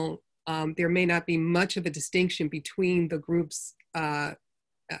 while there may not be much of a distinction between the groups in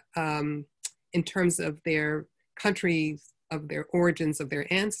terms of their countries, of their origins, of their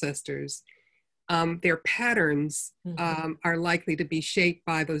ancestors, their patterns are likely to be shaped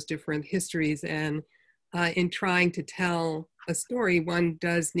by those different histories. And in trying to tell a story, one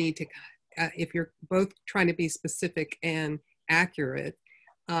does need to, if you're both trying to be specific and accurate,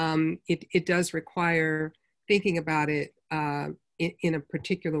 it does require thinking about it in a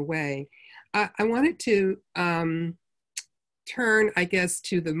particular way. I wanted to turn, I guess,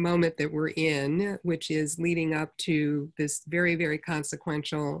 to the moment that we're in, which is leading up to this very, very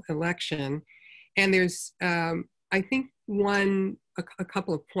consequential election. And there's, I think, a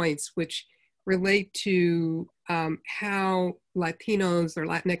couple of points which relate to how Latinos or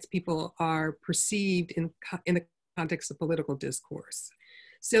Latinx people are perceived in the context of political discourse.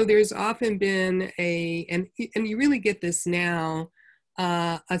 So there's often been and you really get this now,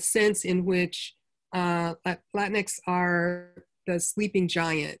 a sense in which Latinx are the sleeping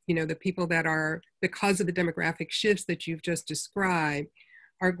giant, the people that are, because of the demographic shifts that you've just described,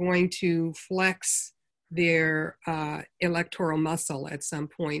 are going to flex their electoral muscle at some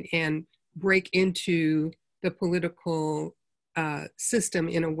point and break into the political system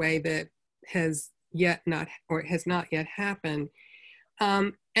in a way that has not yet happened.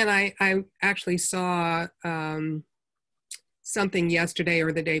 And I actually saw something yesterday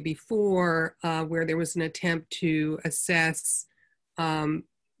or the day before where there was an attempt to assess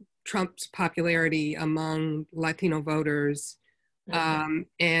Trump's popularity among Latino voters,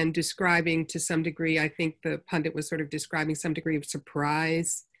 and describing to some degree, I think the pundit was sort of describing some degree of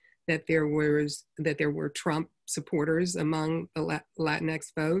surprise that there were Trump supporters among the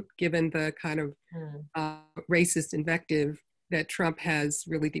Latinx vote, given the kind of racist invective that Trump has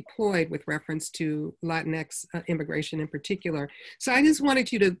really deployed with reference to Latinx immigration in particular. So I just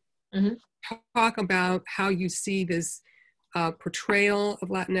wanted you to talk about how you see this portrayal of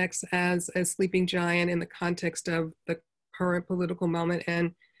Latinx as a sleeping giant in the context of the current political moment,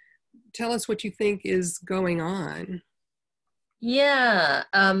 and tell us what you think is going on. Yeah,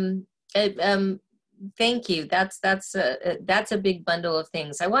 thank you. That's a big bundle of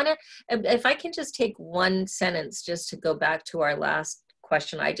things. I want to, if I can just take one sentence just to go back to our last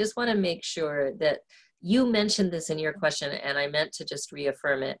question. I just want to make sure that you mentioned this in your question, and I meant to just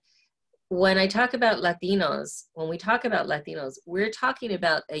reaffirm it. When I talk about Latinos, when we talk about Latinos, we're talking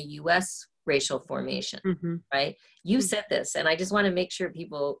about a U.S. racial formation, right? You said this, and I just want to make sure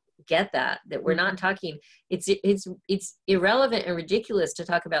people get that we're not talking, it's irrelevant and ridiculous to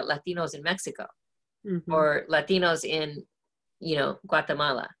talk about Latinos in Mexico or Latinos in,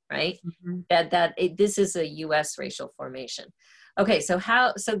 Guatemala, right? This is a U.S. racial formation. Okay, so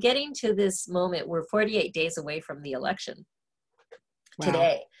getting to this moment, we're 48 days away from the election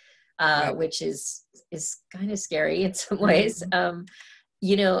today, which is kind of scary in some ways. I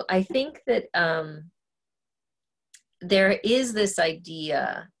think that there is this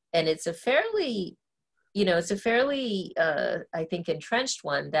idea, and it's a fairly, I think, entrenched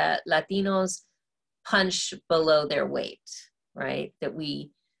one, that Latinos punch below their weight, right? That we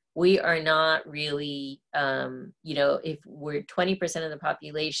are not really, if we're 20% of the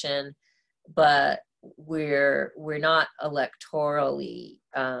population, but we're not electorally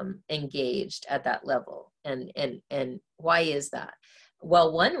engaged at that level. And why is that?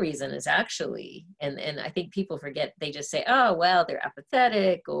 Well, one reason is actually, and I think people forget, they just say, oh, well, they're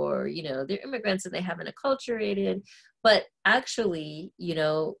apathetic, or, they're immigrants and they haven't acculturated. But actually, we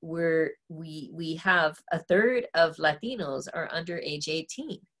have a third of Latinos are under age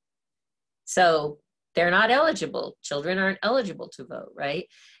 18. So they're not eligible. Children aren't eligible to vote, right?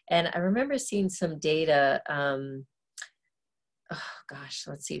 And I remember seeing some data, oh gosh,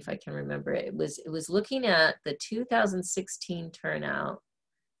 let's see if I can remember it. It was looking at the 2016 turnout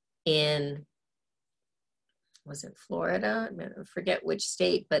in, was it Florida? I forget which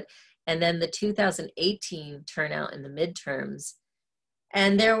state, but, and then the 2018 turnout in the midterms.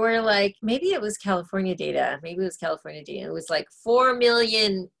 And there were like, maybe it was California data. Maybe it was California data. It was like 4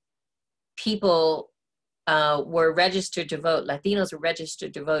 million people were registered to vote. Latinos were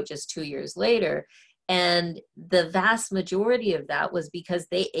registered to vote just 2 years later. And the vast majority of that was because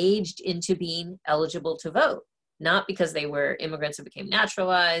they aged into being eligible to vote, not because they were immigrants who became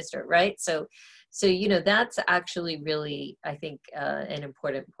naturalized, or right. So, you know, that's actually really, I think, an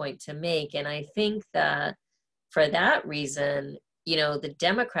important point to make. And I think that for that reason, you know, the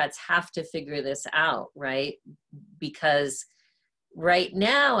Democrats have to figure this out, right? Because right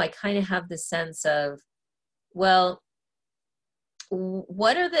now I kind of have the sense of, well,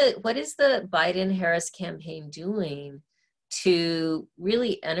 what is the Biden-Harris campaign doing to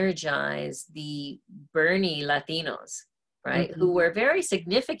really energize the Bernie Latinos, right? Mm-hmm. Who were a very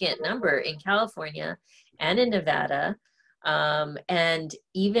significant number in California and in Nevada, and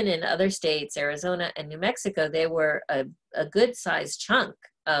even in other states, Arizona and New Mexico, they were a good sized chunk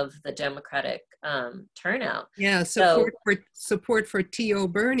of the Democratic turnout. Yeah, support for T.O.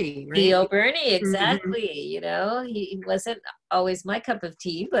 Bernie, right? T.O. Bernie, exactly. Mm-hmm. You know, he wasn't always my cup of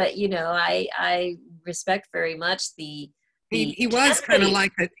tea, but you know, I respect very much the he was kind of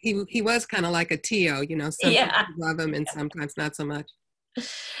like he was kind of like a T.O., you know, sometimes yeah. you love him and sometimes not so much.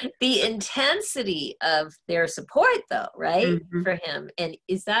 The intensity of their support though, right? Mm-hmm. For him. And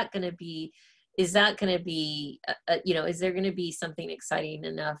is that going to be, you know, is there going to be something exciting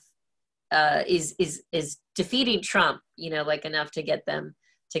enough? Is defeating Trump, you know, like enough to get them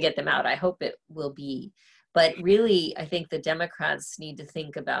out? I hope it will be. But really, I think the Democrats need to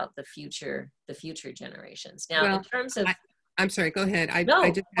think about the future generations. Now, well, in terms of... I'm sorry, go ahead. I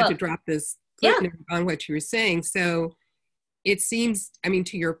just had to drop this on what you were saying. So it seems, I mean,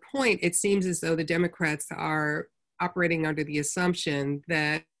 to your point, it seems as though the Democrats are operating under the assumption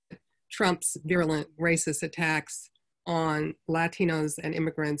that Trump's virulent racist attacks on Latinos and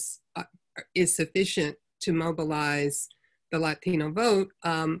immigrants is sufficient to mobilize the Latino vote,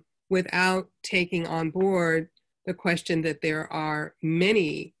 without taking on board the question that there are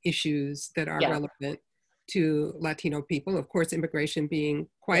many issues that are relevant to Latino people. Of course, immigration being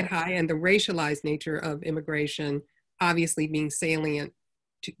quite high, and the racialized nature of immigration obviously being salient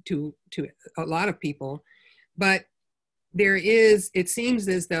to a lot of people. But there is, it seems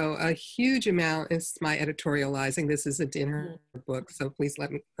as though a huge amount, it's my editorializing, this isn't in her book, so please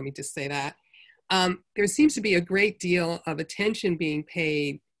let me just say that. There seems to be a great deal of attention being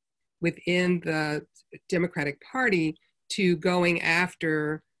paid within the Democratic Party to going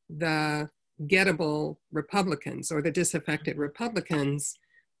after the gettable Republicans or the disaffected Republicans,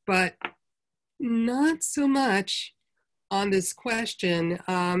 but not so much on this question.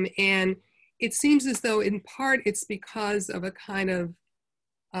 And it seems as though in part it's because of a kind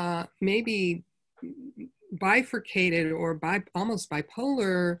of maybe bifurcated or almost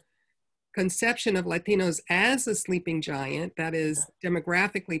bipolar conception of Latinos as a sleeping giant that is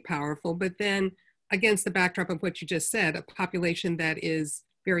demographically powerful, but then against the backdrop of what you just said, a population that is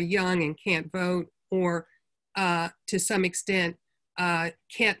very young and can't vote, or to some extent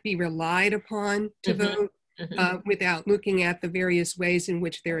can't be relied upon to vote without looking at the various ways in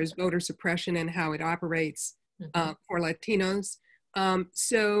which there is voter suppression and how it operates for Latinos.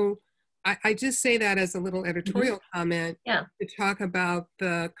 So I just say that as a little editorial comment to talk about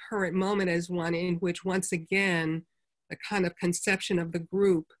the current moment as one in which, once again, the kind of conception of the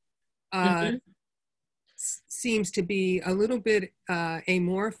group seems to be a little bit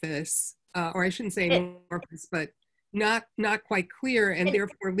amorphous, or I shouldn't say amorphous, but not quite clear, and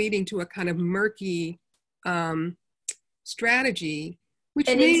therefore leading to a kind of murky strategy, which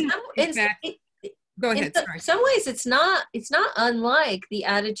may go ahead. In some ways, it's not unlike the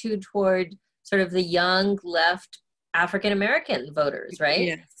attitude toward sort of the young left African American voters, right?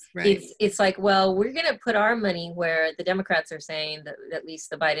 Yes, right. It's like, well, we're going to put our money where the Democrats are saying that, at least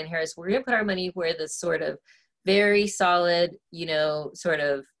the Biden-Harris, we're going to put our money where the sort of very solid, you know, sort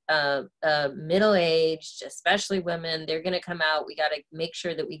of middle-aged, especially women, they're going to come out. We got to make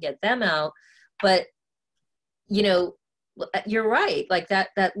sure that we get them out. But, you know, you're right. Like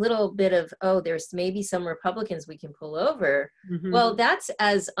that little bit of, oh, there's maybe some Republicans we can pull over. Well, that's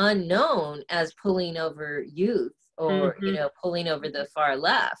as unknown as pulling over youth or, you know, pulling over the far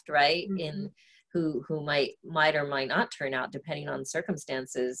left, right? who might or might not turn out depending on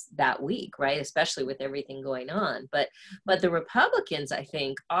circumstances that week, right? Especially with everything going on. But the Republicans, I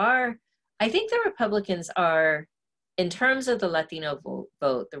think the Republicans are, in terms of the Latino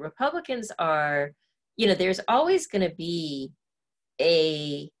vote, the Republicans are, there's always going to be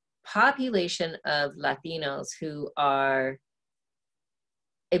a population of Latinos who are,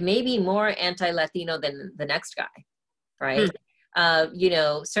 it may be more anti-Latino than the next guy, right?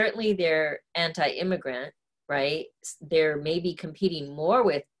 Certainly they're anti-immigrant, right? They're maybe competing more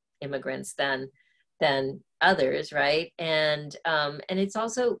with immigrants than others, right? And it's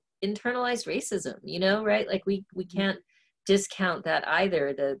also internalized racism, right? Like we can't discount that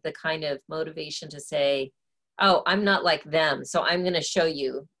either. The kind of motivation to say, oh, I'm not like them, so I'm going to show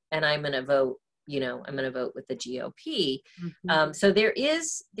you, and I'm going to vote. I'm going to vote with the GOP. So there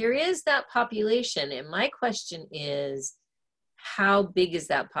is that population, and my question is, how big is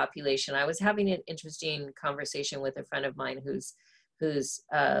that population? I was having an interesting conversation with a friend of mine who's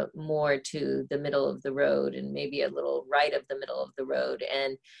more to the middle of the road and maybe a little right of the middle of the road.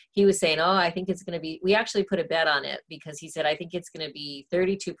 And he was saying, oh, I think it's going to be, we actually put a bet on it, because he said, I think it's going to be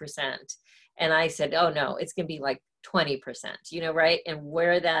 32%. And I said, oh no, it's going to be like 20%, right? And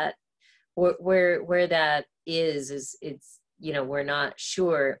where that is it's, we're not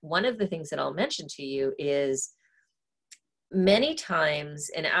sure. One of the things that I'll mention to you is, many times,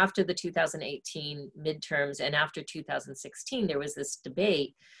 and after the 2018 midterms and after 2016, there was this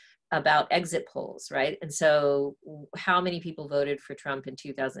debate about exit polls, right? And so how many people voted for Trump in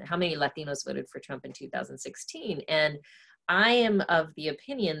 2000, how many Latinos voted for Trump in 2016? And I am of the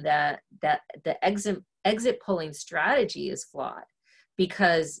opinion that the exit polling strategy is flawed,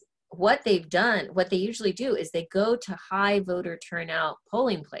 because what they've done, what they usually do is they go to high voter turnout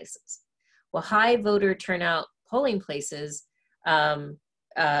polling places. Well, high voter turnout polling places often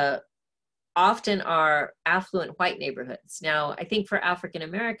are affluent white neighborhoods. Now, I think for African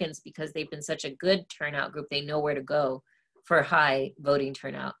Americans, because they've been such a good turnout group, they know where to go for high voting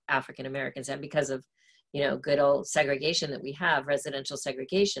turnout African Americans, and because of, good old segregation that we have, residential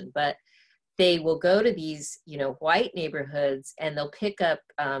segregation. But they will go to these, white neighborhoods, and they'll pick up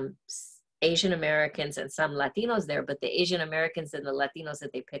Asian Americans and some Latinos there, but the Asian Americans and the Latinos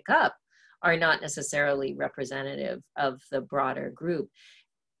that they pick up are not necessarily representative of the broader group.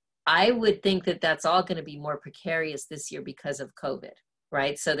 I would think that that's all going to be more precarious this year because of COVID,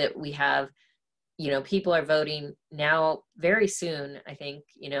 right? So that we have, people are voting now very soon, I think,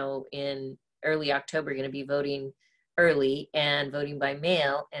 in early October, going to be voting early and voting by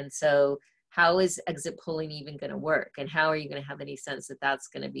mail. And so how is exit polling even going to work? And how are you going to have any sense that that's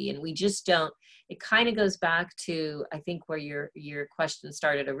going to be? And we just don't, it kind of goes back to, I think, where your question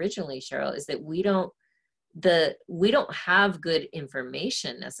started originally, Cheryl, is that we don't have good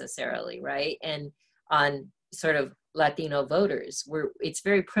information necessarily, right? And on sort of Latino voters, it's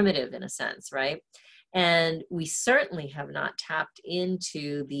very primitive in a sense, right? And we certainly have not tapped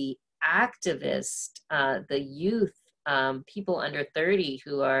into the activist, the youth, people under 30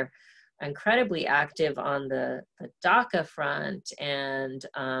 who are incredibly active on the DACA front, and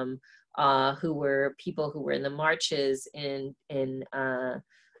who were people who were in the marches in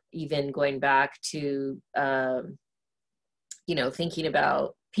even going back to, thinking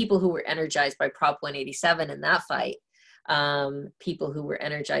about people who were energized by Prop 187 in that fight, people who were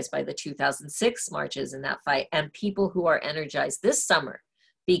energized by the 2006 marches in that fight, and people who are energized this summer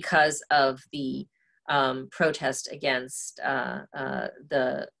because of the protest against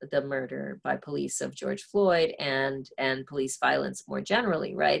the murder by police of George Floyd and police violence more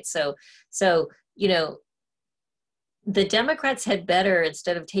generally, right? So the Democrats had better,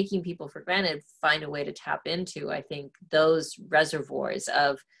 instead of taking people for granted, find a way to tap into, I think, those reservoirs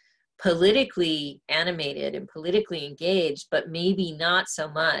of politically animated and politically engaged, but maybe not so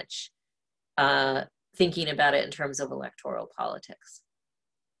much thinking about it in terms of electoral politics.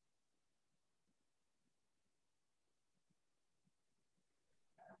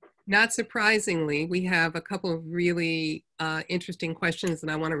 Not surprisingly, we have a couple of really interesting questions,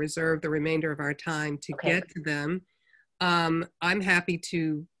 and I want to reserve the remainder of our time to get to them. I'm happy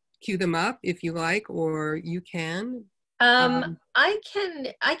to queue them up if you like, or you can. I can,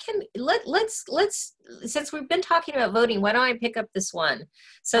 let's, since we've been talking about voting, why don't I pick up this one?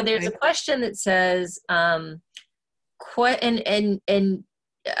 So okay. There's a question that says,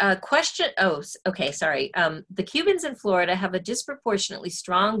 question, oh, okay, sorry. The Cubans in Florida have a disproportionately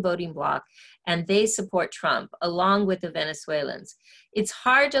strong voting bloc, and they support Trump, along with the Venezuelans. It's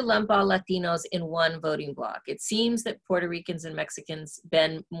hard to lump all Latinos in one voting bloc. It seems that Puerto Ricans and Mexicans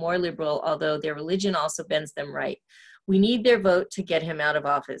bend more liberal, although their religion also bends them right. we need their vote to get him out of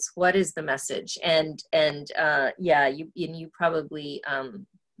office. What is the message? Yeah, you probably,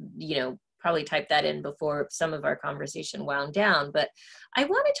 you know, probably typed that in before some of our conversation wound down. But I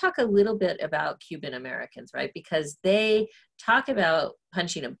want to talk a little bit about Cuban Americans, right? Because they talk about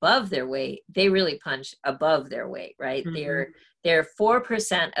punching above their weight. They really punch above their weight, right? Mm-hmm. They're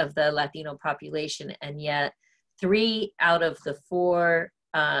 4% of the Latino population, and yet 3 out of the 4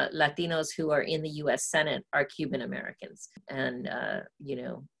 Latinos who are in the U.S. Senate are Cuban Americans. And, you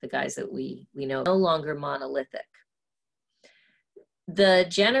know, the guys that we know no longer monolithic. The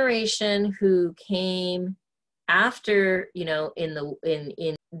generation who came after, you know,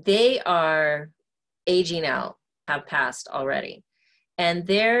 they are aging out, have passed already. And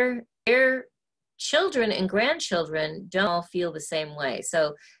their children and grandchildren don't all feel the same way.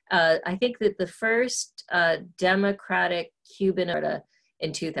 So I think that the first Democratic Cuban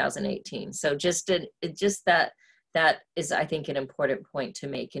in 2018. So just that is, I think, an important point to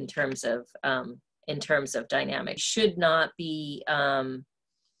make in terms of dynamic. Should not be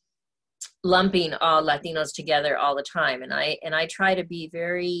lumping all Latinos together all the time. And I try to be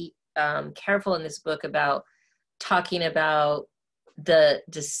very careful in this book about talking about the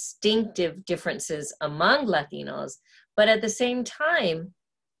distinctive differences among Latinos, but at the same time,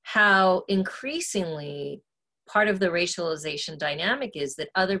 how increasingly part of the racialization dynamic is that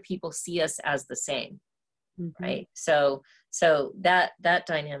other people see us as the same, mm-hmm. right? So that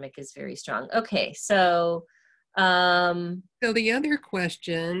dynamic is very strong. Okay, so the other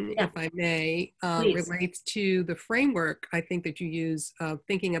question, yeah. if I may, relates to the framework I think that you use of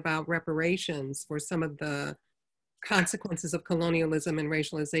thinking about reparations for some of the consequences of colonialism and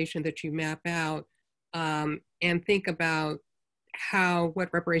racialization that you map out, and think about what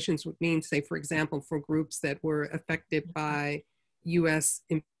reparations would mean, say, for example, for groups that were affected by U.S.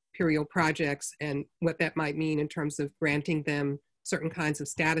 imperial projects, and what that might mean in terms of granting them certain kinds of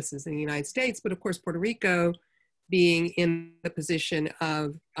statuses in the United States. But of course, Puerto Rico being in the position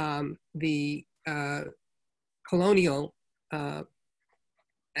of the colonial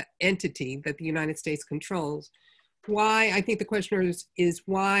entity that the United States controls. Why, I think the question is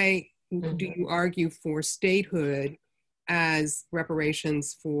why mm-hmm. do you argue for statehood as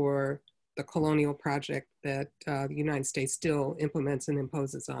reparations for the colonial project that the United States still implements and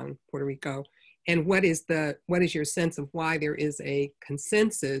imposes on Puerto Rico? And what is your sense of why there is a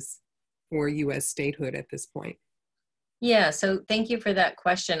consensus for U.S. statehood at this point? Yeah, so thank you for that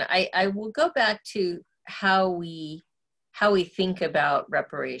question. I will go back to how we think about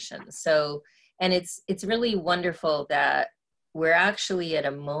reparations. So, and it's really wonderful that we're actually at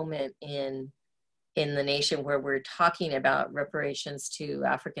a moment in the nation where we're talking about reparations to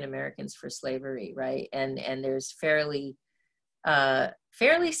African Americans for slavery, right? And there's fairly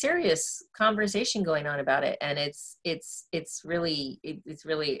serious conversation going on about it, and it's really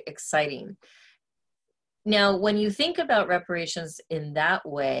exciting. Now, when you think about reparations in that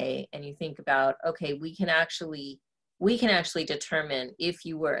way, and you think about, okay, we can actually determine if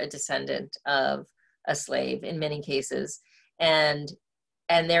you were a descendant of a slave in many cases, and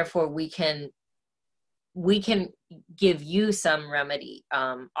therefore we can give you some remedy,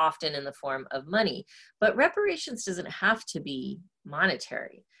 often in the form of money. But reparations doesn't have to be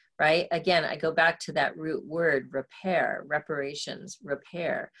monetary, right? Again, I go back to that root word, repair, reparations,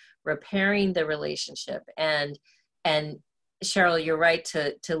 repairing the relationship. And Cheryl, you're right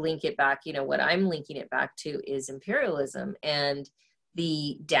to link it back. You know, what I'm linking it back to is imperialism and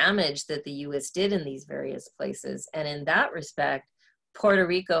the damage that the U.S. did in these various places. And in that respect, Puerto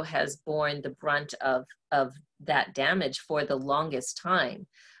Rico has borne the brunt of that damage for the longest time,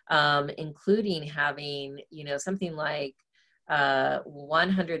 including having, you know, something like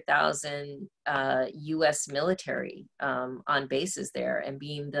 100,000 U.S. military on bases there, and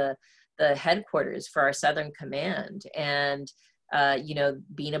being the headquarters for our Southern Command, and you know,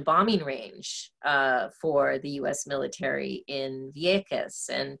 being a bombing range for the U.S. military in Vieques,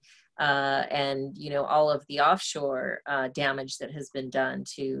 and you know, all of the offshore damage that has been done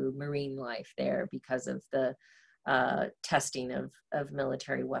to marine life there because of the testing of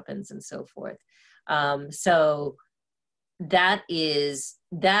military weapons and so forth. So those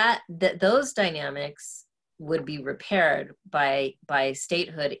dynamics would be repaired by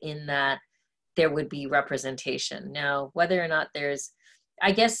statehood, in that there would be representation. Now, whether or not there's,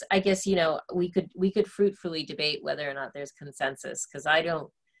 I guess, you know, we could fruitfully debate whether or not there's consensus, because I don't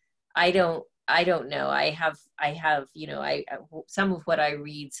know. I have, you know, some of what I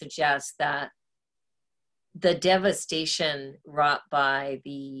read suggests that the devastation wrought by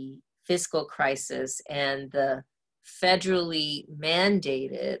the fiscal crisis and the federally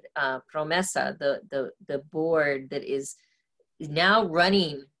mandated Promesa, the board that is now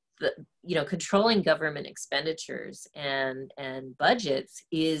running the, controlling government expenditures and budgets,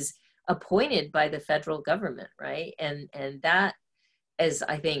 is appointed by the federal government, right? And that is,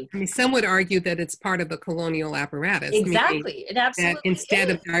 I think, I mean, some would argue that it's part of the colonial apparatus. exactly, it absolutely that instead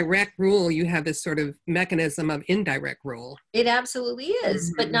is. of direct rule, you have this sort of mechanism of indirect rule. It absolutely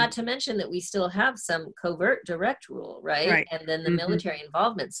is, but Mm-hmm. not to mention that we still have some covert direct rule, right? Right. And then the Mm-hmm. military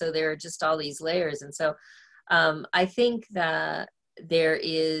involvement. So there are just all these layers. And so I think that there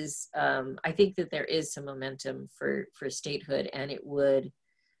is, some momentum for statehood, and it would,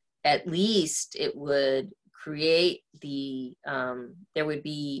 at least it would create the, there would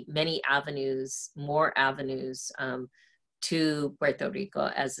be many avenues, more avenues to Puerto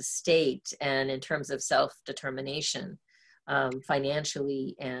Rico as a state, and in terms of self-determination,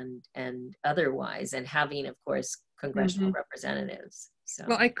 financially and otherwise, and having, of course, congressional Mm-hmm. representatives. So.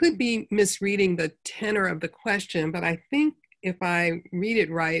 Well, I could be misreading the tenor of the question, but I think if I read it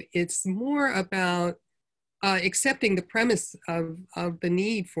right, it's more about accepting the premise of the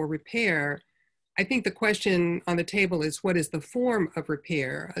need for repair. I think the question on the table is, what is the form of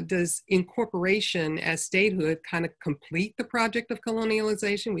repair? Does incorporation as statehood kind of complete the project of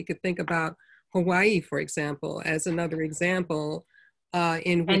colonialization? We could think about Hawaii, for example, as another example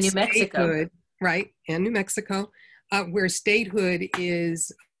in which and New Mexico, statehood, right, and New Mexico, where statehood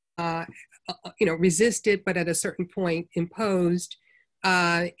is, resisted, but at a certain point imposed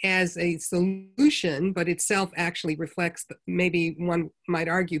as a solution, but itself actually reflects, maybe one might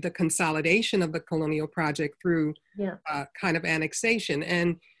argue, the consolidation of the colonial project through kind of annexation.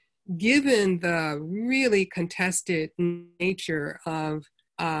 And given the really contested nature of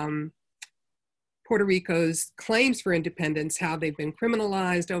Puerto Rico's claims for independence, how they've been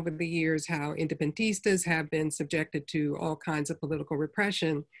criminalized over the years, how independentistas have been subjected to all kinds of political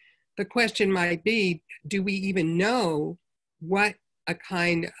repression, the question might be, do we even know what a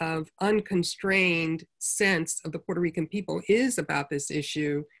kind of unconstrained sense of the Puerto Rican people is about this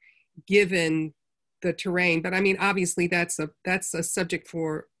issue, given the terrain? But I mean, obviously that's a subject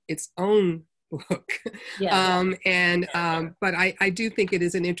for its own book. But I do think it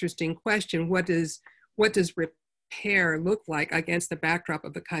is an interesting question. What does repair look like against the backdrop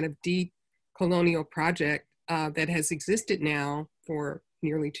of the kind of deep colonial project that has existed now for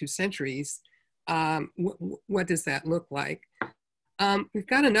nearly 2 centuries? What does that look like? We've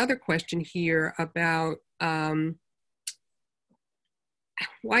got another question here about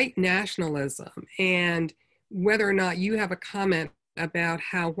white nationalism, and whether or not you have a comment about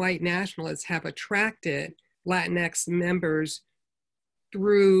how white nationalists have attracted Latinx members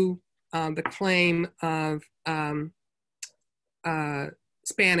through the claim of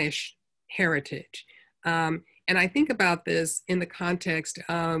Spanish heritage. And I think about this in the context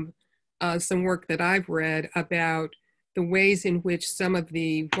of some work that I've read about the ways in which some of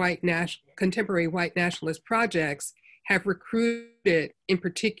the contemporary white nationalist projects have recruited, in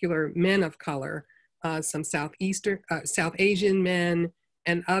particular, men of color, some South Asian men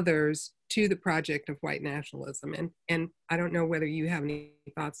and others, to the project of white nationalism. And I don't know whether you have any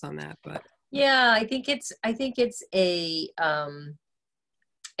thoughts on that, but. Yeah, I think it's a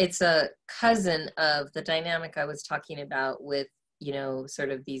cousin of the dynamic I was talking about with, sort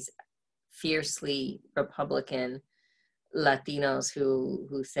of these fiercely Republican Latinos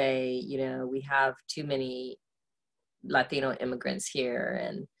who say, we have too many Latino immigrants here,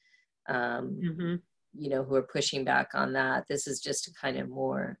 and who are pushing back on that. This is just a kind of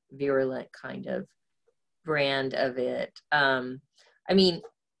more virulent kind of brand of it. I mean,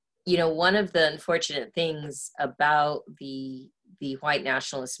 one of the unfortunate things about the white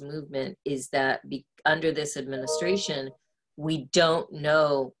nationalist movement is that under this administration, we don't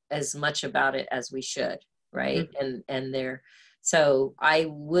know as much about it as we should, right? Mm-hmm. So I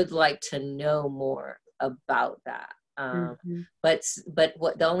would like to know more about that. But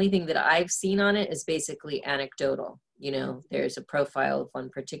what the only thing that I've seen on it is basically anecdotal. There's a profile of one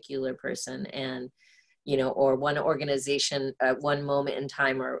particular person, and or one organization at one moment in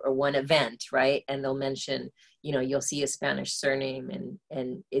time, or one event, right? And they'll mention, you'll see a Spanish surname,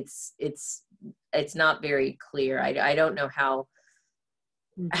 and it's not very clear. I don't know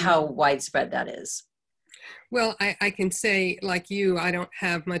how widespread that is. Well, I can say, like you, I don't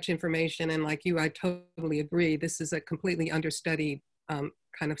have much information, and like you, I totally agree. This is a completely understudied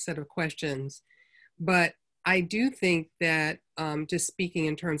kind of set of questions. But I do think that, just speaking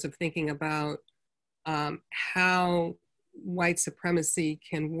in terms of thinking about how white supremacy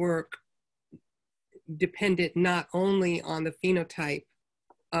can work, dependent not only on the phenotype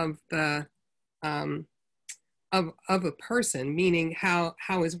of the of a person, meaning how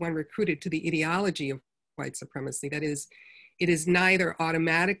is one recruited to the ideology of white supremacy. That is, it is neither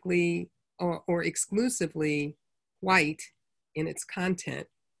automatically or exclusively white in its content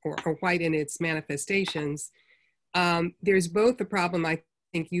or white in its manifestations. There's both the problem I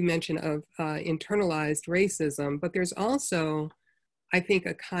think you mentioned of internalized racism, but there's also, I think,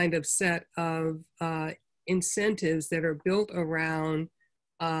 a kind of set of incentives that are built around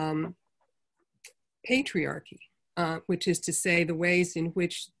patriarchy, which is to say the ways in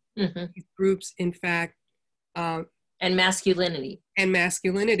which groups, in fact, and masculinity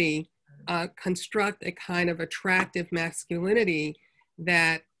construct a kind of attractive masculinity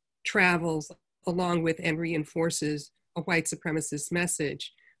that travels along with and reinforces a white supremacist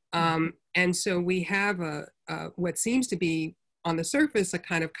message. And so we have what seems to be on the surface a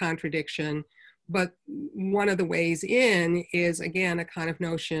kind of contradiction, but one of the ways in is, again, a kind of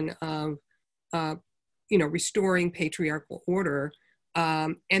notion of restoring patriarchal order.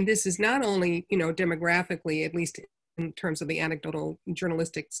 And this is not only, demographically, at least in terms of the anecdotal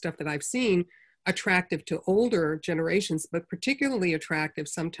journalistic stuff that I've seen, attractive to older generations, but particularly attractive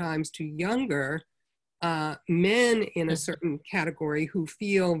sometimes to younger men in a certain category who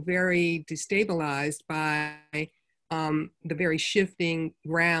feel very destabilized by the very shifting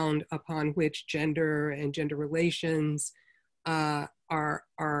ground upon which gender and gender relations are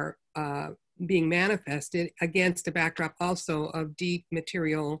being manifested against a backdrop also of deep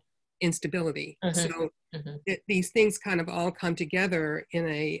material instability. So these things kind of all come together in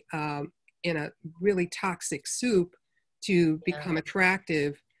a really toxic soup to become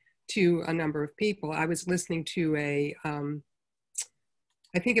attractive to a number of people. I was listening to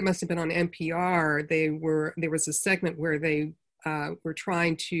I think it must have been on NPR. There was a segment where they were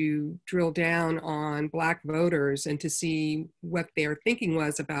trying to drill down on Black voters and to see what their thinking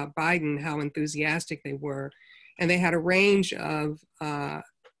was about Biden, how enthusiastic they were. And they had a range of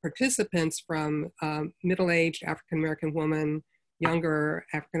participants from middle-aged African-American woman, younger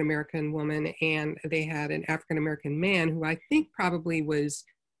African-American woman, and they had an African-American man who I think probably was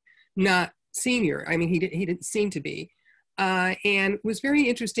not senior. I mean, he didn't seem to be. And it was very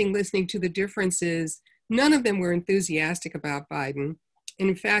interesting listening to the differences. None of them were enthusiastic about Biden. And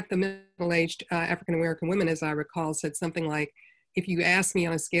in fact, the middle-aged African-American woman, as I recall, said something like, if you ask me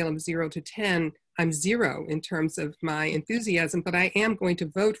on a scale of 0 to 10, I'm 0 in terms of my enthusiasm, but I am going to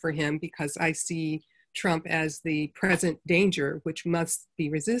vote for him because I see Trump as the present danger, which must be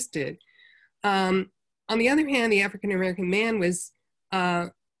resisted. On the other hand, the African-American man was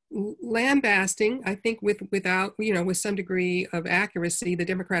lambasting, I think with some degree of accuracy, the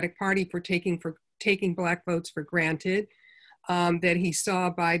Democratic Party for taking Black votes for granted, that he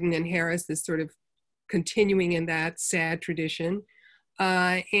saw Biden and Harris as sort of continuing in that sad tradition,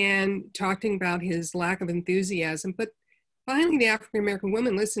 and talking about his lack of enthusiasm. But finally, the African-American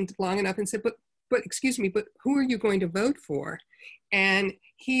woman listened long enough and said, but excuse me, but who are you going to vote for? And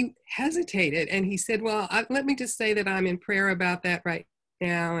he hesitated and he said, well, let me just say that I'm in prayer about that right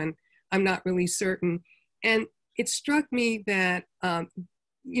now, and I'm not really certain. And it struck me that,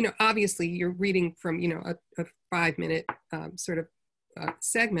 obviously you're reading from, a 5-minute sort of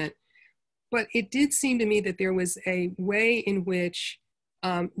segment, but it did seem to me that there was a way in which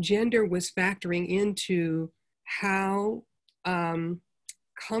gender was factoring into how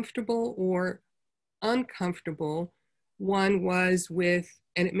comfortable or uncomfortable one was with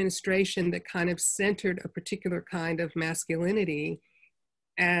an administration that kind of centered a particular kind of masculinity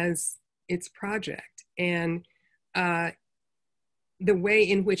as its project. And the way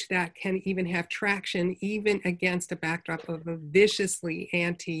in which that can even have traction, even against a backdrop of a viciously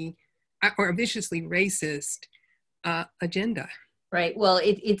racist agenda. Right. Well,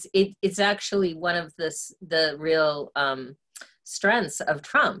 it's actually one of the real strengths of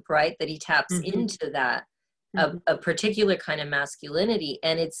Trump, right? That he taps into that a particular kind of masculinity,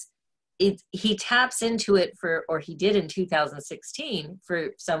 and he taps into it he did in 2016 for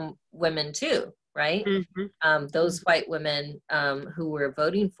some women too, right? Those white women who were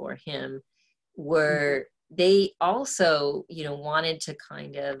voting for him they also, wanted to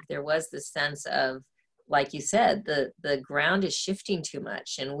there was this sense of, like you said, the ground is shifting too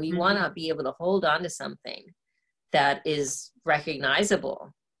much, and we want to be able to hold on to something that is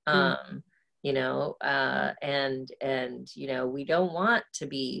recognizable, and we don't want to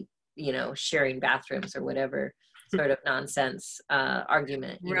be, sharing bathrooms or whatever sort of nonsense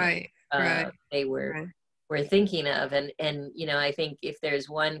argument, they were thinking of. And I think if there's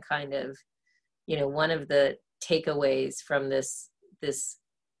one kind of, one of the takeaways from this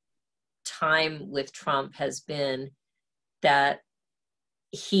time with Trump has been that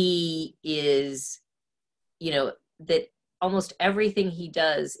he is you know, that almost everything he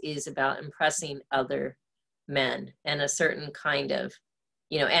does is about impressing other men and a certain kind of,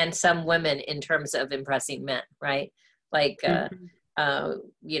 you know, and some women in terms of impressing men, right? Like,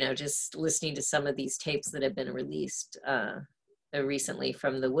 you know, just listening to some of these tapes that have been released recently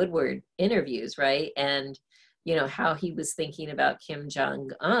from the Woodward interviews, right? And, you know, how he was thinking about Kim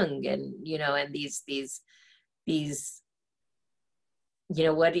Jong-un and, you know, and these, you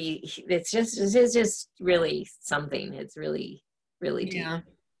know, what it's just really something. It's really, really deep.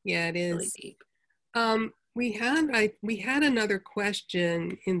 Yeah, it is. Really deep. We had another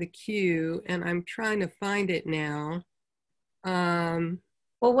question in the queue, and I'm trying to find it now.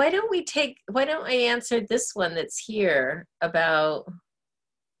 Well, why don't I answer this one that's here about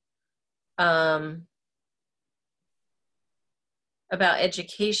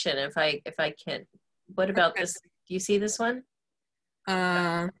education, if I can. What about this? Do you see this one?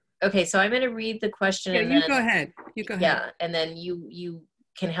 Okay, so I'm going to read the question. Yeah, and you then, go ahead. You go ahead. Yeah, and then you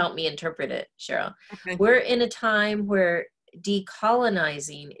can help me interpret it, Cheryl. Okay. We're in a time where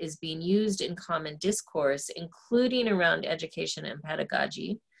decolonizing is being used in common discourse, including around education and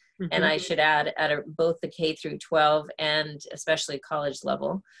pedagogy. And I should add at both the K through 12 and especially college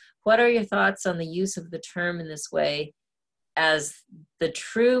level. What are your thoughts on the use of the term in this way, as the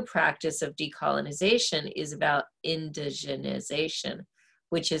true practice of decolonization is about indigenization,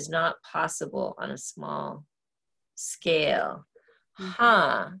 which is not possible on a small scale?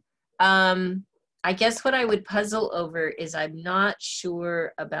 I guess what I would puzzle over is I'm not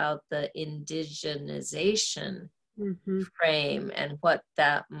sure about the indigenization frame and what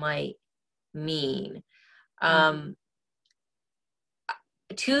that might mean. To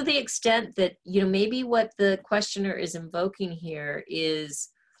the extent that, you know, maybe what the questioner is invoking here is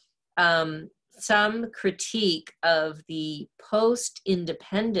some critique of the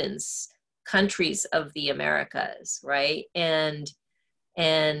post-independence countries of the Americas, right? And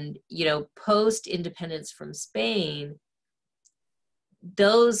you know, post-independence from Spain,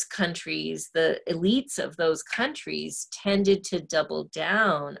 those countries, the elites of those countries tended to double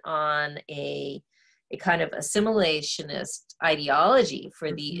down on a kind of assimilationist ideology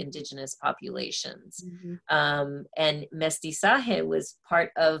for the indigenous populations. And mestizaje was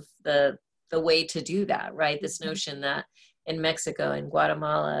part of the way to do that, right? This notion that in Mexico and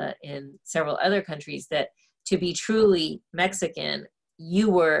Guatemala and several other countries, that to be truly Mexican,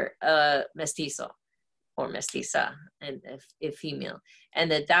 you were a mestizo or mestiza, and if female,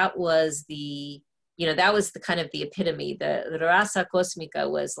 and that was the, you know, that was the kind of the epitome. The raza cósmica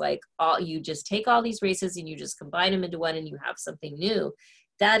was like, you just take all these races and you just combine them into one and you have something new.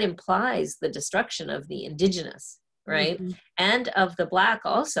 That implies the destruction of the indigenous, right? And of the Black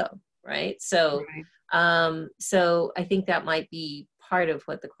also, right? So, so I think that might be part of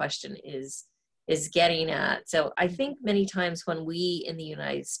what the question is getting at. So I think many times when we in the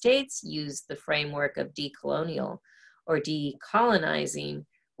United States use the framework of decolonial or decolonizing,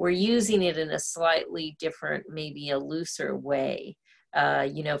 we're using it in a slightly different, maybe a looser way.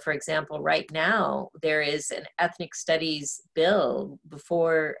 You know, for example, right now, there is an ethnic studies bill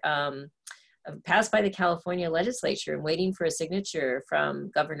before passed by the California legislature and waiting for a signature from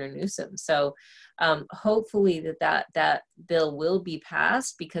Governor Newsom. So hopefully that bill will be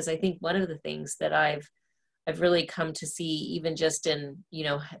passed, because I think one of the things that I've really come to see, even just in, you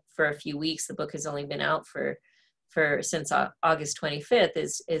know, for a few weeks, the book has only been out for since August 25th,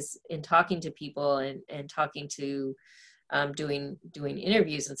 is in talking to people and talking to doing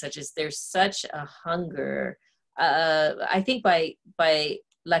interviews and such, as there's such a hunger, I think by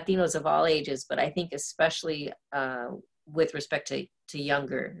Latinos of all ages, but I think especially with respect to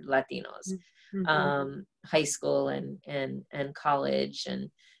younger Latinos, high school and college,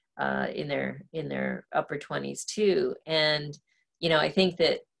 and in their upper 20s too. And, you know, I think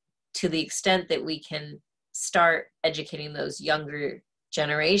that to the extent that we can start educating those younger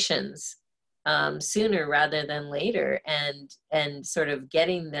generations sooner rather than later, and sort of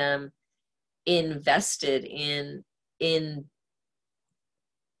getting them invested in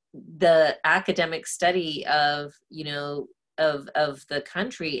the academic study of, you know, of the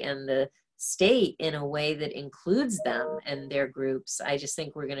country and the state in a way that includes them and their groups, I just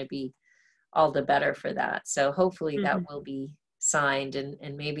think we're going to be all the better for that. So hopefully that will be signed,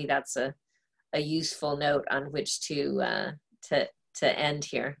 and maybe that's a useful note on which to end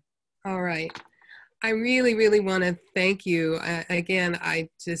here. All right. I really, really want to thank you. Again, I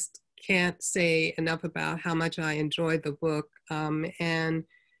just can't say enough about how much I enjoyed the book, and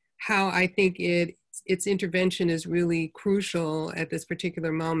how I think its intervention is really crucial at this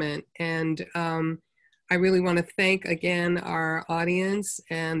particular moment. And I really want to thank again our audience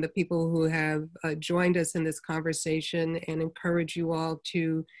and the people who have joined us in this conversation, and encourage you all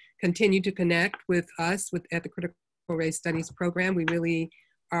to continue to connect with us at the Critical Race Studies program. We really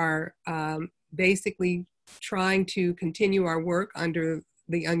are basically trying to continue our work under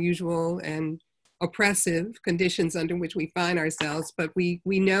the unusual and oppressive conditions under which we find ourselves, but we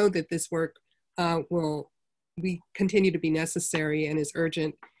know that this work will continue to be necessary and is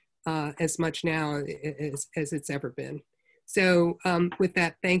urgent as much now as it's ever been. So with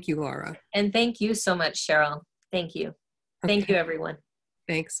that, thank you, Laura. And thank you so much, Cheryl. Thank you. Thank you, everyone.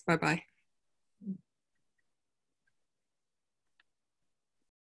 Thanks. Bye-bye.